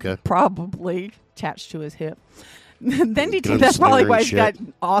bazooka. Probably attached to his hip. That's probably why he's got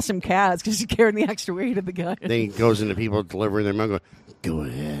awesome calves, because he's carrying the extra weight of the gun. Then he goes into people delivering their mail going, go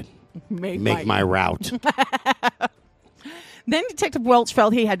ahead. Make my route. Then Detective Welch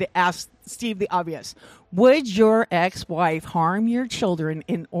felt he had to ask Steve the obvious. Would your ex-wife harm your children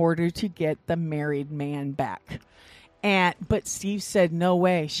in order to get the married man back? But Steve said, no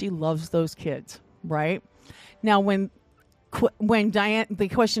way. She loves those kids, right? Now, when Diane, they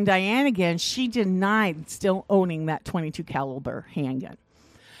questioned Diane again, she denied still owning that .22 caliber handgun.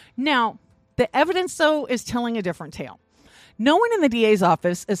 Now, the evidence, though, is telling a different tale. No one in the DA's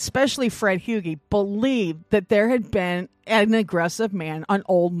office, especially Fred Hughie, believed that there had been an aggressive man on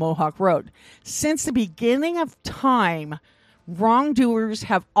Old Mohawk Road. Since the beginning of time, wrongdoers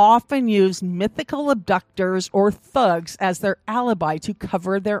have often used mythical abductors or thugs as their alibi to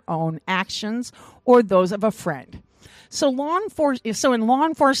cover their own actions or those of a friend. So in law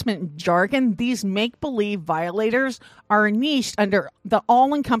enforcement jargon, these make-believe violators are niched under the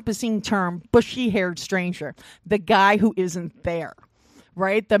all-encompassing term bushy-haired stranger, the guy who isn't there.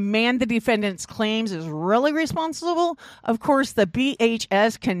 Right? The man the defendants claims is really responsible. Of course, the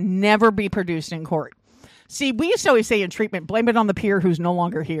BHS can never be produced in court. See, we used to always say in treatment, blame it on the peer who's no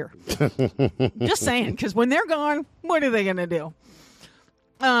longer here. Just saying, because when they're gone, what are they going to do?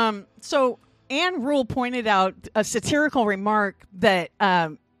 So Ann Rule pointed out a satirical remark that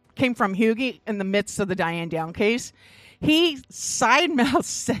came from Hughie in the midst of the Diane Down case. He side-mouth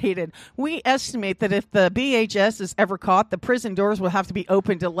stated, we estimate that if the BHS is ever caught, the prison doors will have to be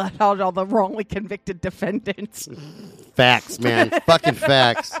open to let out all the wrongly convicted defendants. Facts, man. Fucking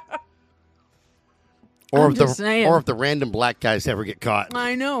facts. Or I'm if the random black guys ever get caught.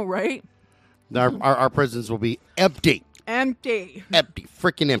 I know, right? Our prisons will be empty. Empty. Empty.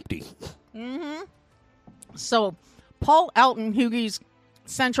 Freaking empty. Mm-hmm. So, Paul Alton, Hughie's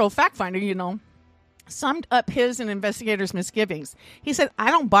central fact finder, summed up his and investigators' misgivings. He said, I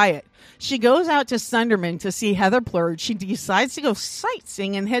don't buy it. She goes out to Sunderman to see Heather Plurd. She decides to go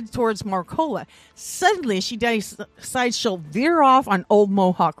sightseeing and head towards Marcola. Suddenly, she decides she'll veer off on Old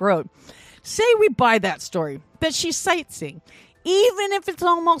Mohawk Road. Say we buy that story, that she's sightseeing. Even if it's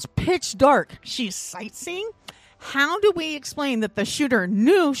almost pitch dark, she's sightseeing? How do we explain that the shooter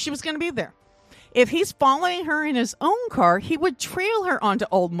knew she was going to be there? If he's following her in his own car, he would trail her onto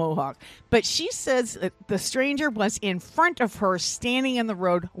Old Mohawk. But she says that the stranger was in front of her, standing in the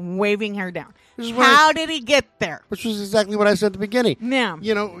road, waving her down. How did he get there? Which was exactly what I said at the beginning. Yeah.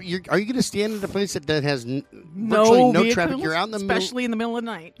 Are you going to stand in a place that has virtually no traffic? You're out in the especially in the middle of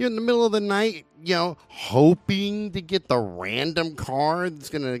the night. You're in the middle of the night, hoping to get the random car that's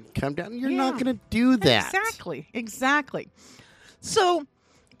going to come down. You're not going to do that. Exactly. So,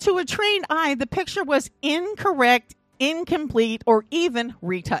 to a trained eye, the picture was incorrect, incomplete, or even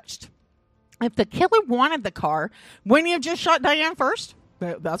retouched. If the killer wanted the car, wouldn't he have just shot Diane first?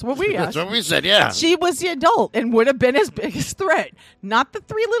 That's what we asked. That's what we said, yeah. She was the adult and would have been his biggest threat, not the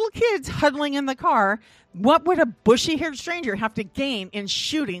three little kids huddling in the car. What would a bushy-haired stranger have to gain in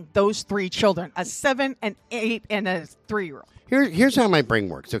shooting those three children, a 7, an 8, and a 3-year-old? Here's how my brain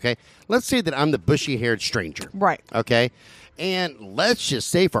works, okay? Let's say that I'm the bushy-haired stranger. Right. Okay? And let's just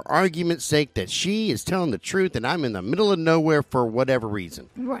say, for argument's sake, that she is telling the truth and I'm in the middle of nowhere for whatever reason.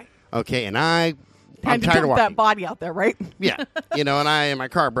 Right. Okay, and I'm tired of walking. That body out there, right? Yeah. And my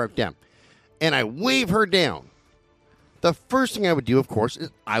car broke down. And I wave her down. The first thing I would do, of course, is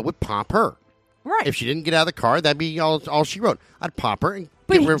I would pop her. Right. If she didn't get out of the car, that'd be all she wrote. I'd pop her and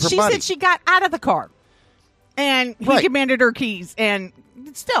get rid of her she body. said she got out of the car. And he demanded her keys. And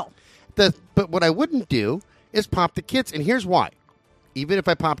still. But what I wouldn't do is pop the kids. And here's why. Even if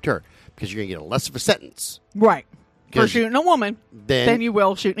I popped her. Because you're going to get a less of a sentence. Right. For shooting a woman than you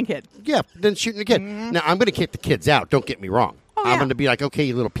will shooting a kid. Yeah, than shooting a kid. Mm-hmm. Now, I'm going to kick the kids out. Don't get me wrong. Oh, I'm going to be like, okay,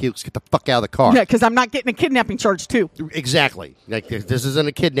 you little pukes, get the fuck out of the car. Yeah, because I'm not getting a kidnapping charge, too. Exactly. Like, this isn't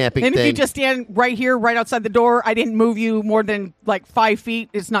a kidnapping thing. And if you just stand right here, right outside the door, I didn't move you more than, 5 feet,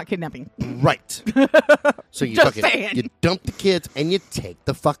 it's not kidnapping. Right. So you you dump the kids and you take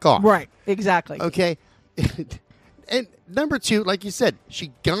the fuck off. Right. Exactly. Okay. And number 2, like you said,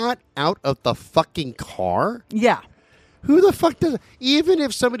 she got out of the fucking car. Yeah. Who the fuck does it? Even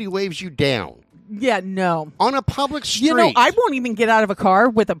if somebody waves you down. Yeah, no. On a public street. I won't even get out of a car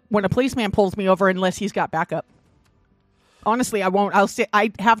when a policeman pulls me over unless he's got backup. Honestly, I won't.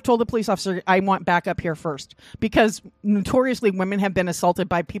 I have told the police officer I want backup here first. Because notoriously women have been assaulted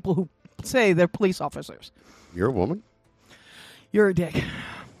by people who say they're police officers. You're a woman? You're a dick.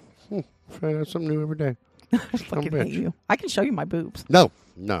 Find out something new every day. I fucking hate you. I can show you my boobs. No,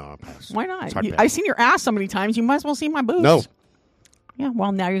 I'll pass. Why not? I've seen your ass so many times. You might as well see my boobs. No. Yeah,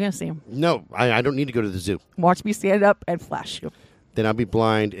 well, now you're going to see them. No, I don't need to go to the zoo. Watch me stand up and flash you. Then I'll be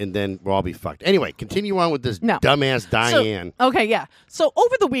blind, and then we'll all be fucked. Anyway, continue on with this dumbass Diane. Okay, yeah. So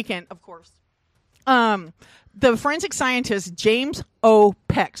over the weekend, of course, the forensic scientist James O.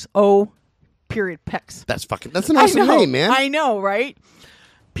 Pex, Pex. That's an awesome name, man. I know, right?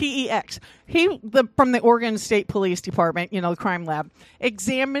 PEX. From the Oregon State Police Department, the crime lab,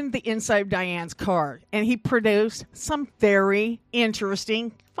 examined the inside of Diane's car, and he produced some very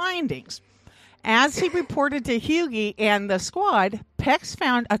interesting findings. As he reported to Hughie and the squad, Pex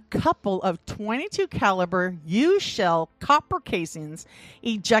found a couple of .22 caliber U-shell copper casings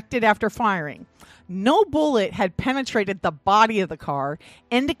ejected after firing. No bullet had penetrated the body of the car,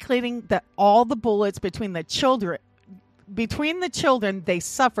 indicating that all the bullets between the children, they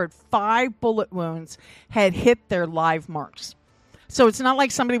suffered 5 bullet wounds, had hit their live marks. So it's not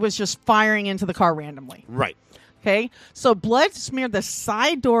like somebody was just firing into the car randomly. Right. Okay, so blood smeared the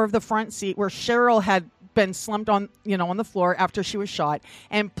side door of the front seat where Cheryl had been slumped on the floor after she was shot,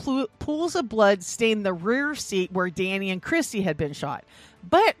 and pools of blood stained the rear seat where Danny and Christy had been shot.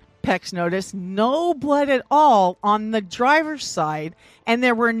 But Pex noticed no blood at all on the driver's side, and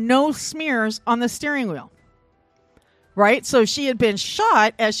there were no smears on the steering wheel. Right? So she had been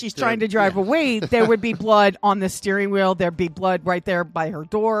shot as she's trying to drive away. There would be blood on the steering wheel. There'd be blood right there by her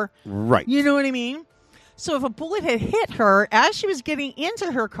door. Right. You know what I mean? So if a bullet had hit her as she was getting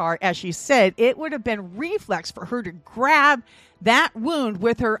into her car, as she said, it would have been reflex for her to grab that wound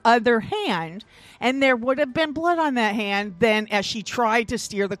with her other hand, and there would have been blood on that hand then as she tried to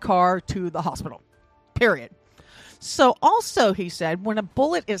steer the car to the hospital. Period. So also, he said, when a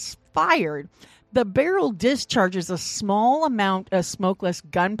bullet is fired, the barrel discharges a small amount of smokeless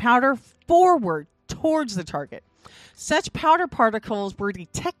gunpowder forward towards the target. Such powder particles were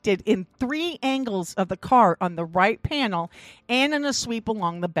detected in 3 angles of the car on the right panel and in a sweep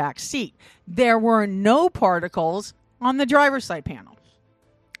along the back seat. There were no particles on the driver's side panel.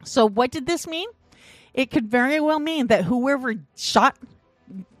 So what did this mean? It could very well mean that whoever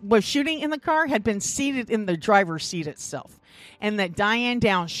was shooting in the car had been seated in the driver's seat itself, and that Diane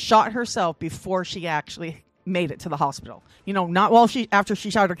Downs shot herself before she actually made it to the hospital. Not after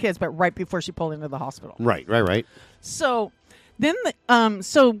she shot her kids, but right before she pulled into the hospital. Right. So then,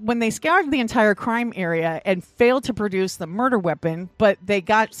 so when they scoured the entire crime area and failed to produce the murder weapon, but they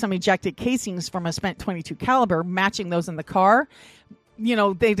got some ejected casings from a spent .22 caliber matching those in the car,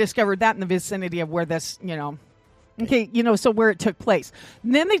 they discovered that in the vicinity of where this, so where it took place.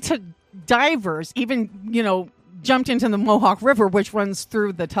 And then they took divers, even, jumped into the Mohawk River, which runs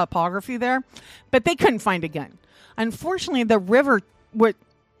through the topography there, but they couldn't find a gun. Unfortunately, the river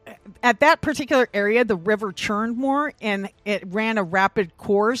at that particular area, the river churned more, and it ran a rapid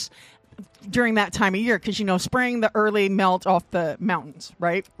course during that time of year because, spring, the early melt off the mountains,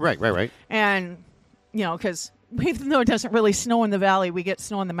 right? Right. And, because even though it doesn't really snow in the valley, we get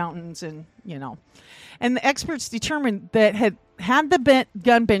snow in the mountains, and, And the experts determined that had the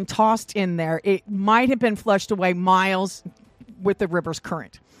gun been tossed in there, it might have been flushed away miles with the river's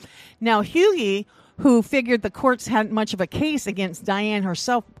current. Now, Hughie, who figured the courts hadn't much of a case against Diane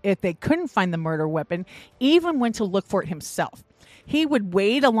herself if they couldn't find the murder weapon, even went to look for it himself. He would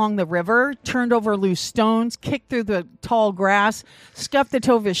wade along the river, turned over loose stones, kicked through the tall grass, scuffed the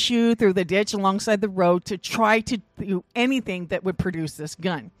toe of his shoe through the ditch alongside the road to try to do anything that would produce this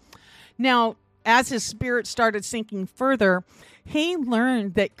gun. Now, as his spirit started sinking further, he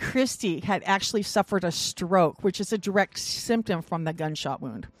learned that Christy had actually suffered a stroke, which is a direct symptom from the gunshot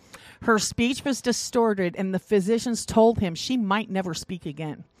wound. Her speech was distorted, and the physicians told him she might never speak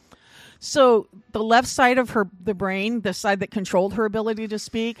again. So the left side of the brain, the side that controlled her ability to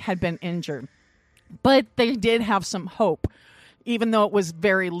speak, had been injured. But they did have some hope, even though it was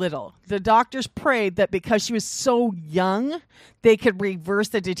very little. The doctors prayed that because she was so young, they could reverse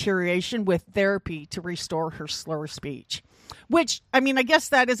the deterioration with therapy to restore her slur speech. Which, I guess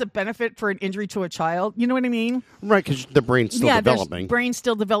that is a benefit for an injury to a child. You know what I mean? Right, because the brain's still developing. The brain's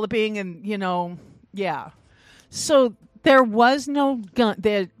still developing, and, yeah. So there was no gun.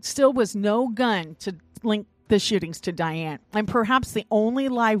 There still was no gun to link the shootings to Diane. And perhaps the only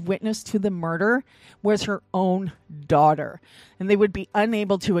live witness to the murder was her own daughter. And they would be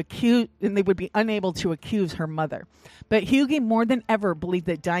unable to accuse her mother. But Hughie more than ever believed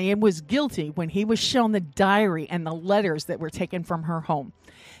that Diane was guilty when he was shown the diary and the letters that were taken from her home.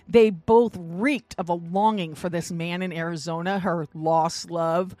 They both reeked of a longing for this man in Arizona, her lost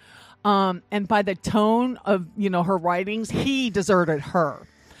love. And by the tone of, her writings, he deserted her.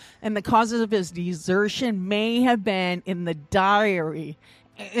 And the causes of his desertion may have been in the diary.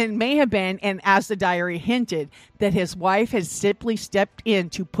 It may have been, and as the diary hinted, that his wife had simply stepped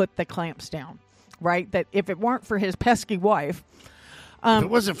in to put the clamps down. Right? That if it weren't for his pesky wife. If it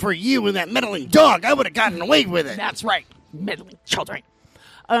wasn't for you and that meddling dog, I would have gotten away with it. That's right. Meddling children.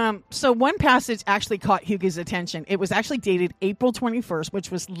 So one passage actually caught Hughie's attention. It was actually dated April 21st, which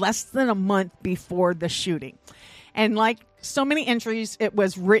was less than a month before the shooting. And like so many entries, it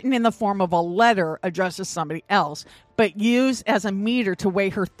was written in the form of a letter addressed to somebody else, but used as a meter to weigh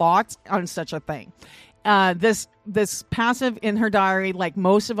her thoughts on such a thing. This passive in her diary, like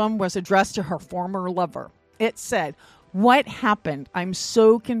most of them, was addressed to her former lover. It said, "What happened? I'm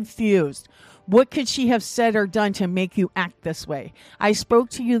so confused. What could she have said or done to make you act this way? I spoke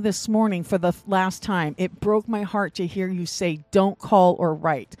to you this morning for the last time. It broke my heart to hear you say, don't call or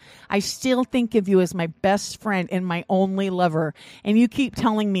write. I still think of you as my best friend and my only lover, and you keep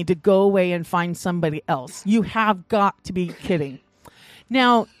telling me to go away and find somebody else. You have got to be kidding."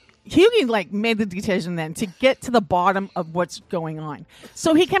 Now, Hughie made the decision then to get to the bottom of what's going on.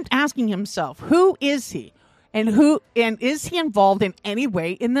 So he kept asking himself, who is he? And is he involved in any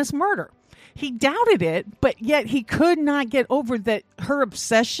way in this murder? He doubted it, but yet he could not get over that her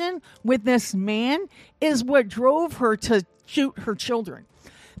obsession with this man is what drove her to shoot her children.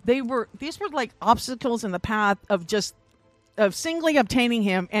 These were like obstacles in the path of singly obtaining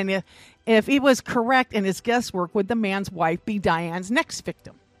him, and if he was correct in his guesswork, would the man's wife be Diane's next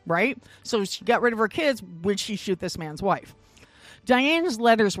victim, right? So she got rid of her kids. Would she shoot this man's wife? Diane's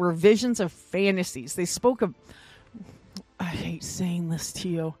letters were visions of fantasies. They spoke of, I hate saying this to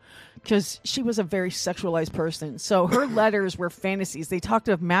you, because she was a very sexualized person. So her letters were fantasies. They talked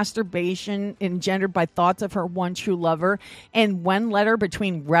of masturbation engendered by thoughts of her one true lover. And one letter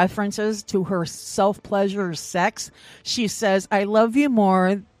between references to her self-pleasure or sex, she says, I love you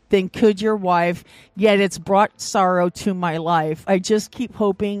more than could your wife, yet it's brought sorrow to my life. I just keep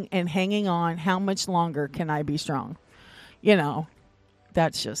hoping and hanging on. How much longer can I be strong?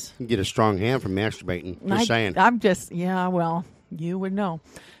 That's just... You get a strong hand from masturbating. Just saying. I'm just... Yeah, well, you would know.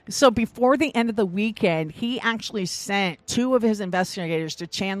 So before the end of the weekend, he actually sent 2 of his investigators to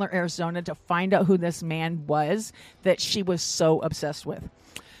Chandler, Arizona to find out who this man was that she was so obsessed with.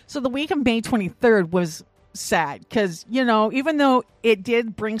 So the week of May 23rd was sad because, even though it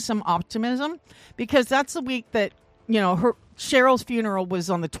did bring some optimism, because that's the week that, Cheryl's funeral was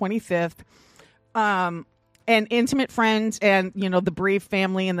on the 25th. And intimate friends and, the bereaved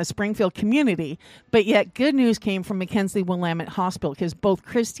family and the Springfield community. But yet good news came from Mackenzie Willamette Hospital because both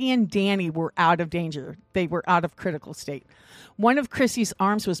Christy and Danny were out of danger. They were out of critical state. One of Christy's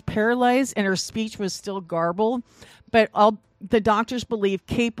arms was paralyzed and her speech was still garbled, but the doctors believe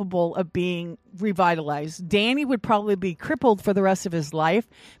capable of being revitalized. Danny would probably be crippled for the rest of his life,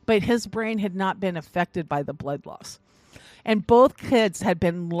 but his brain had not been affected by the blood loss. And both kids had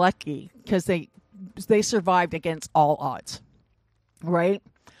been lucky because they survived against all odds, right?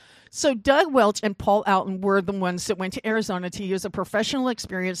 So Doug Welch and Paul Alton were the ones that went to Arizona to use a professional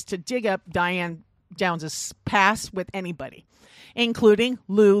experience to dig up Diane Downs' past with anybody, including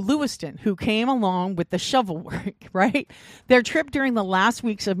Lou Lewiston, who came along with the shovel work, right? Their trip during the last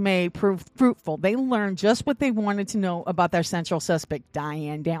weeks of May proved fruitful. They learned just what they wanted to know about their central suspect,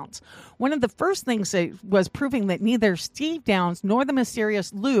 Diane Downs. One of the first things was proving that neither Steve Downs nor the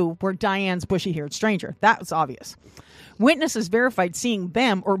mysterious Lou were Diane's bushy-haired stranger. That was obvious. Witnesses verified seeing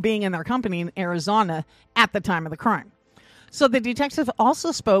them or being in their company in Arizona at the time of the crime. So the detective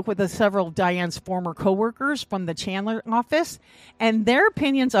also spoke with several of Diane's former coworkers from the Chandler office, and their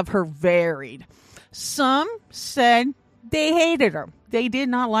opinions of her varied. Some said they hated her. They did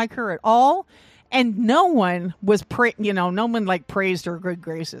not like her at all, and no one was praised her good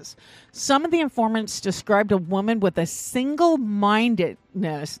graces. Some of the informants described a woman with a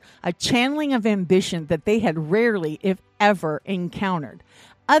single-mindedness, a channeling of ambition that they had rarely, if ever, encountered.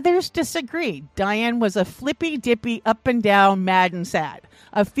 Others disagreed. Diane was a flippy-dippy, up and down, mad and sad.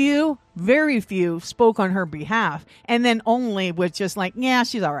 A few, very few, spoke on her behalf, and then only was just like, yeah,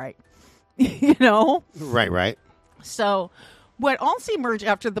 she's all right. Right. So what also emerged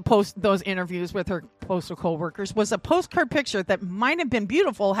after those interviews with her postal co-workers was a postcard picture that might have been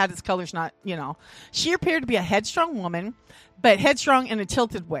beautiful had its colors not, She appeared to be a headstrong woman, but headstrong in a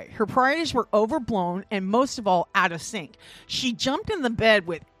tilted way. Her priorities were overblown and most of all out of sync. She jumped in the bed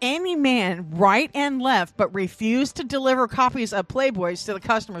with any man right and left, but refused to deliver copies of Playboys to the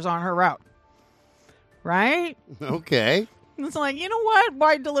customers on her route. Right? Okay. It's like, you know what?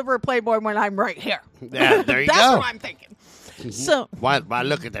 Why deliver a Playboy when I'm right here? Yeah, there you go. That's what I'm thinking. Mm-hmm. So why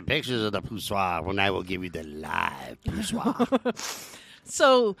look at the pictures of the poussoir when I will give you the live poussoir?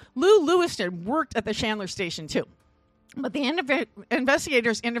 So Lou Lewiston worked at the Chandler station too. But the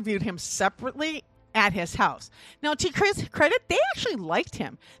investigators interviewed him separately at his house. Now, to Chris' credit, they actually liked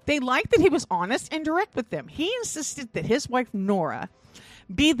him. They liked that he was honest and direct with them. He insisted that his wife, Nora,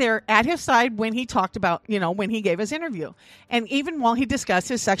 be there at his side when he talked about, when he gave his interview. And even while he discussed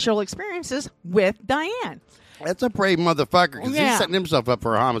his sexual experiences with Diane. That's a brave motherfucker because Yeah. he's setting himself up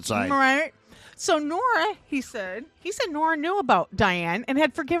for a homicide. Right. So Nora, he said Nora knew about Diane and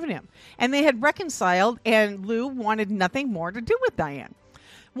had forgiven him. And they had reconciled, and Lou wanted nothing more to do with Diane.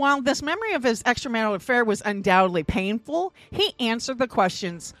 While this memory of his extramarital affair was undoubtedly painful, he answered the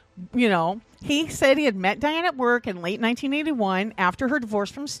questions. He said he had met Diane at work in late 1981 after her divorce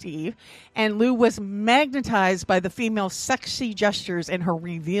from Steve, and Lou was magnetized by the female's sexy gestures and her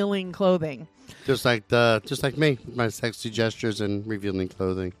revealing clothing. Just like me, my sexy gestures and revealing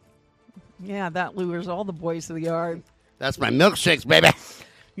clothing. Yeah, that lures all the boys to the yard. That's my milkshakes, baby.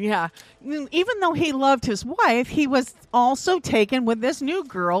 Yeah. Even though he loved his wife, he was also taken with this new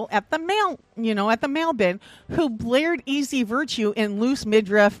girl at the mail bin who blared easy virtue in loose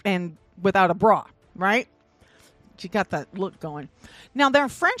midriff and without a bra, right? She got that look going. Now, their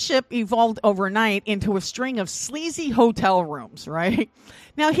friendship evolved overnight into a string of sleazy hotel rooms, right?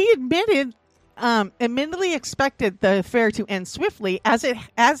 Now, he admittedly expected the affair to end swiftly, as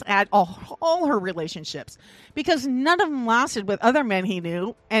at all her relationships, because none of them lasted with other men he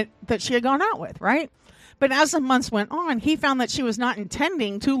knew and that she had gone out with, right? But as the months went on, he found that she was not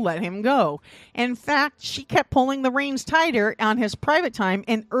intending to let him go. In fact, she kept pulling the reins tighter on his private time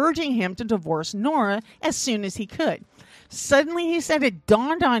and urging him to divorce Nora as soon as he could. Suddenly, he said it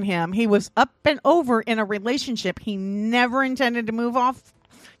dawned on him he was up and over in a relationship he never intended to move off,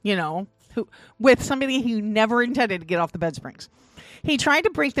 with somebody he never intended to get off the bed springs. He tried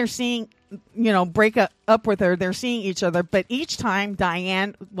to break up with her. They're seeing each other, but each time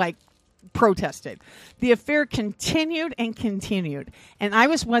Diane, protested. The affair continued and continued. And I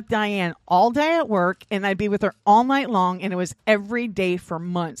was with Diane all day at work, and I'd be with her all night long, and it was every day for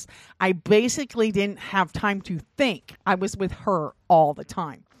months. I basically didn't have time to think. I was with her all the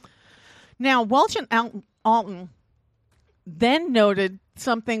time. Now, Welch and Alton then noted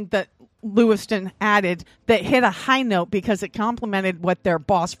something that Lewiston added that hit a high note because it complemented what their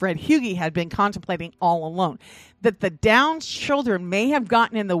boss, Fred Hughie, had been contemplating all along, that the Downs children may have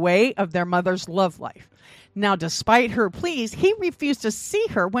gotten in the way of their mother's love life. Now, despite her pleas, he refused to see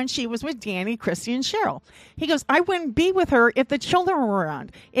her when she was with Danny, Christy, and Cheryl. He goes, I wouldn't be with her if the children were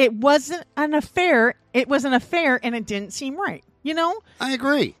around. It wasn't an affair. It was an affair, and it didn't seem right. I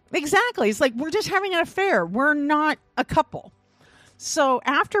agree. Exactly. It's like, we're just having an affair. We're not a couple. So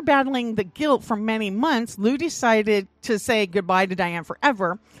after battling the guilt for many months, Lou decided to say goodbye to Diane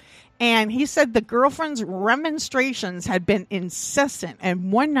forever. And he said the girlfriend's remonstrations had been incessant.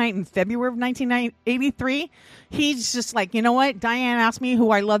 And one night in February of 1983, he's just like, you know what? Diane asked me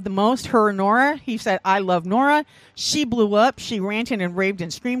who I loved the most, her or Nora. He said, I love Nora. She blew up. She ranted and raved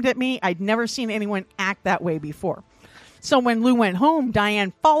and screamed at me. I'd never seen anyone act that way before. So when Lou went home,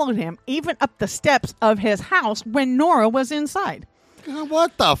 Diane followed him, even up the steps of his house when Nora was inside.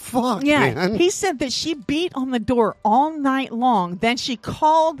 What the fuck, man? He said that she beat on the door all night long. Then she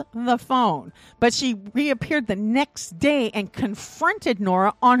called the phone, but she reappeared the next day and confronted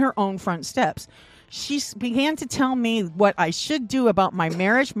Nora on her own front steps. She began to tell me what I should do about my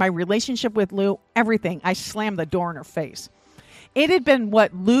marriage, my relationship with Lou, everything. I slammed the door in her face. It had been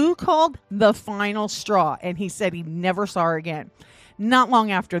what Lou called the final straw, and he said he never saw her again. Not long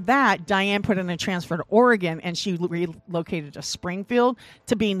after that, Diane put in a transfer to Oregon, and she relocated to Springfield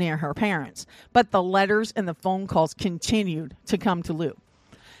to be near her parents. But the letters and the phone calls continued to come to Lou.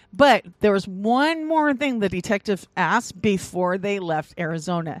 But there was one more thing the detective asked before they left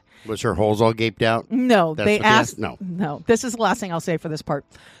Arizona. Was her holes all gaped out? No, they asked. No. This is the last thing I'll say for this part.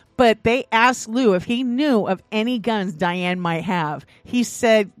 But they asked Lou if he knew of any guns Diane might have. He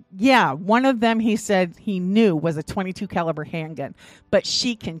said, yeah, one of them he said he knew was a .22 caliber handgun, but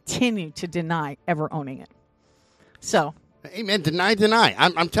she continued to deny ever owning it. So, hey man, deny.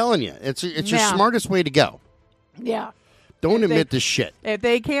 I'm telling you, it's your smartest way to go. Yeah. Don't admit this shit. If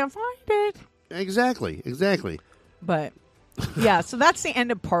they can't find it. Exactly. But yeah, so that's the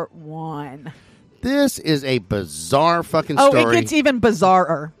end of part 1. This is a bizarre fucking story. Oh, it gets even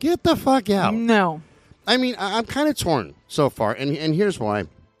bizarrer. Get the fuck out. No. I mean, I'm kind of torn so far, and here's why.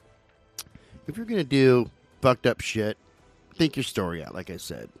 If you're going to do fucked up shit, think your story out, like I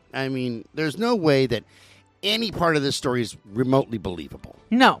said. I mean, there's no way that any part of this story is remotely believable.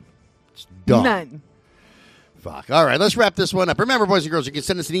 No. It's dumb. None. Fuck. All right, let's wrap this one up. Remember, boys and girls, you can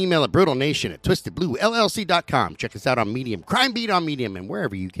send us an email at brutalnation@twistedbluellc.com. Check us out on Medium, Crime Beat on Medium, and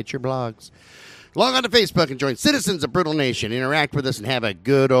wherever you get your blogs. Log on to Facebook and join Citizens of Brutal Nation. Interact with us and have a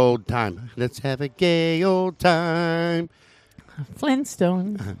good old time. Let's have a gay old time.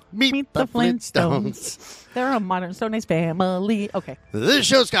 Flintstones. Meet the Flintstones. They're a modern Stone Age family. Okay. This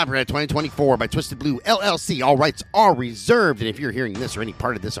show's copyright 2024 by Twisted Blue LLC. All rights are reserved. And if you're hearing this or any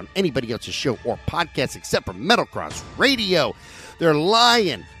part of this on anybody else's show or podcast except for Metal Cross Radio, they're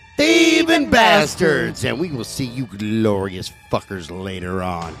lying, thieving bastards. And we will see you glorious fuckers later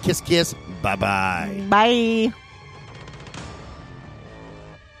on. Kiss, kiss. Bye-bye. Bye.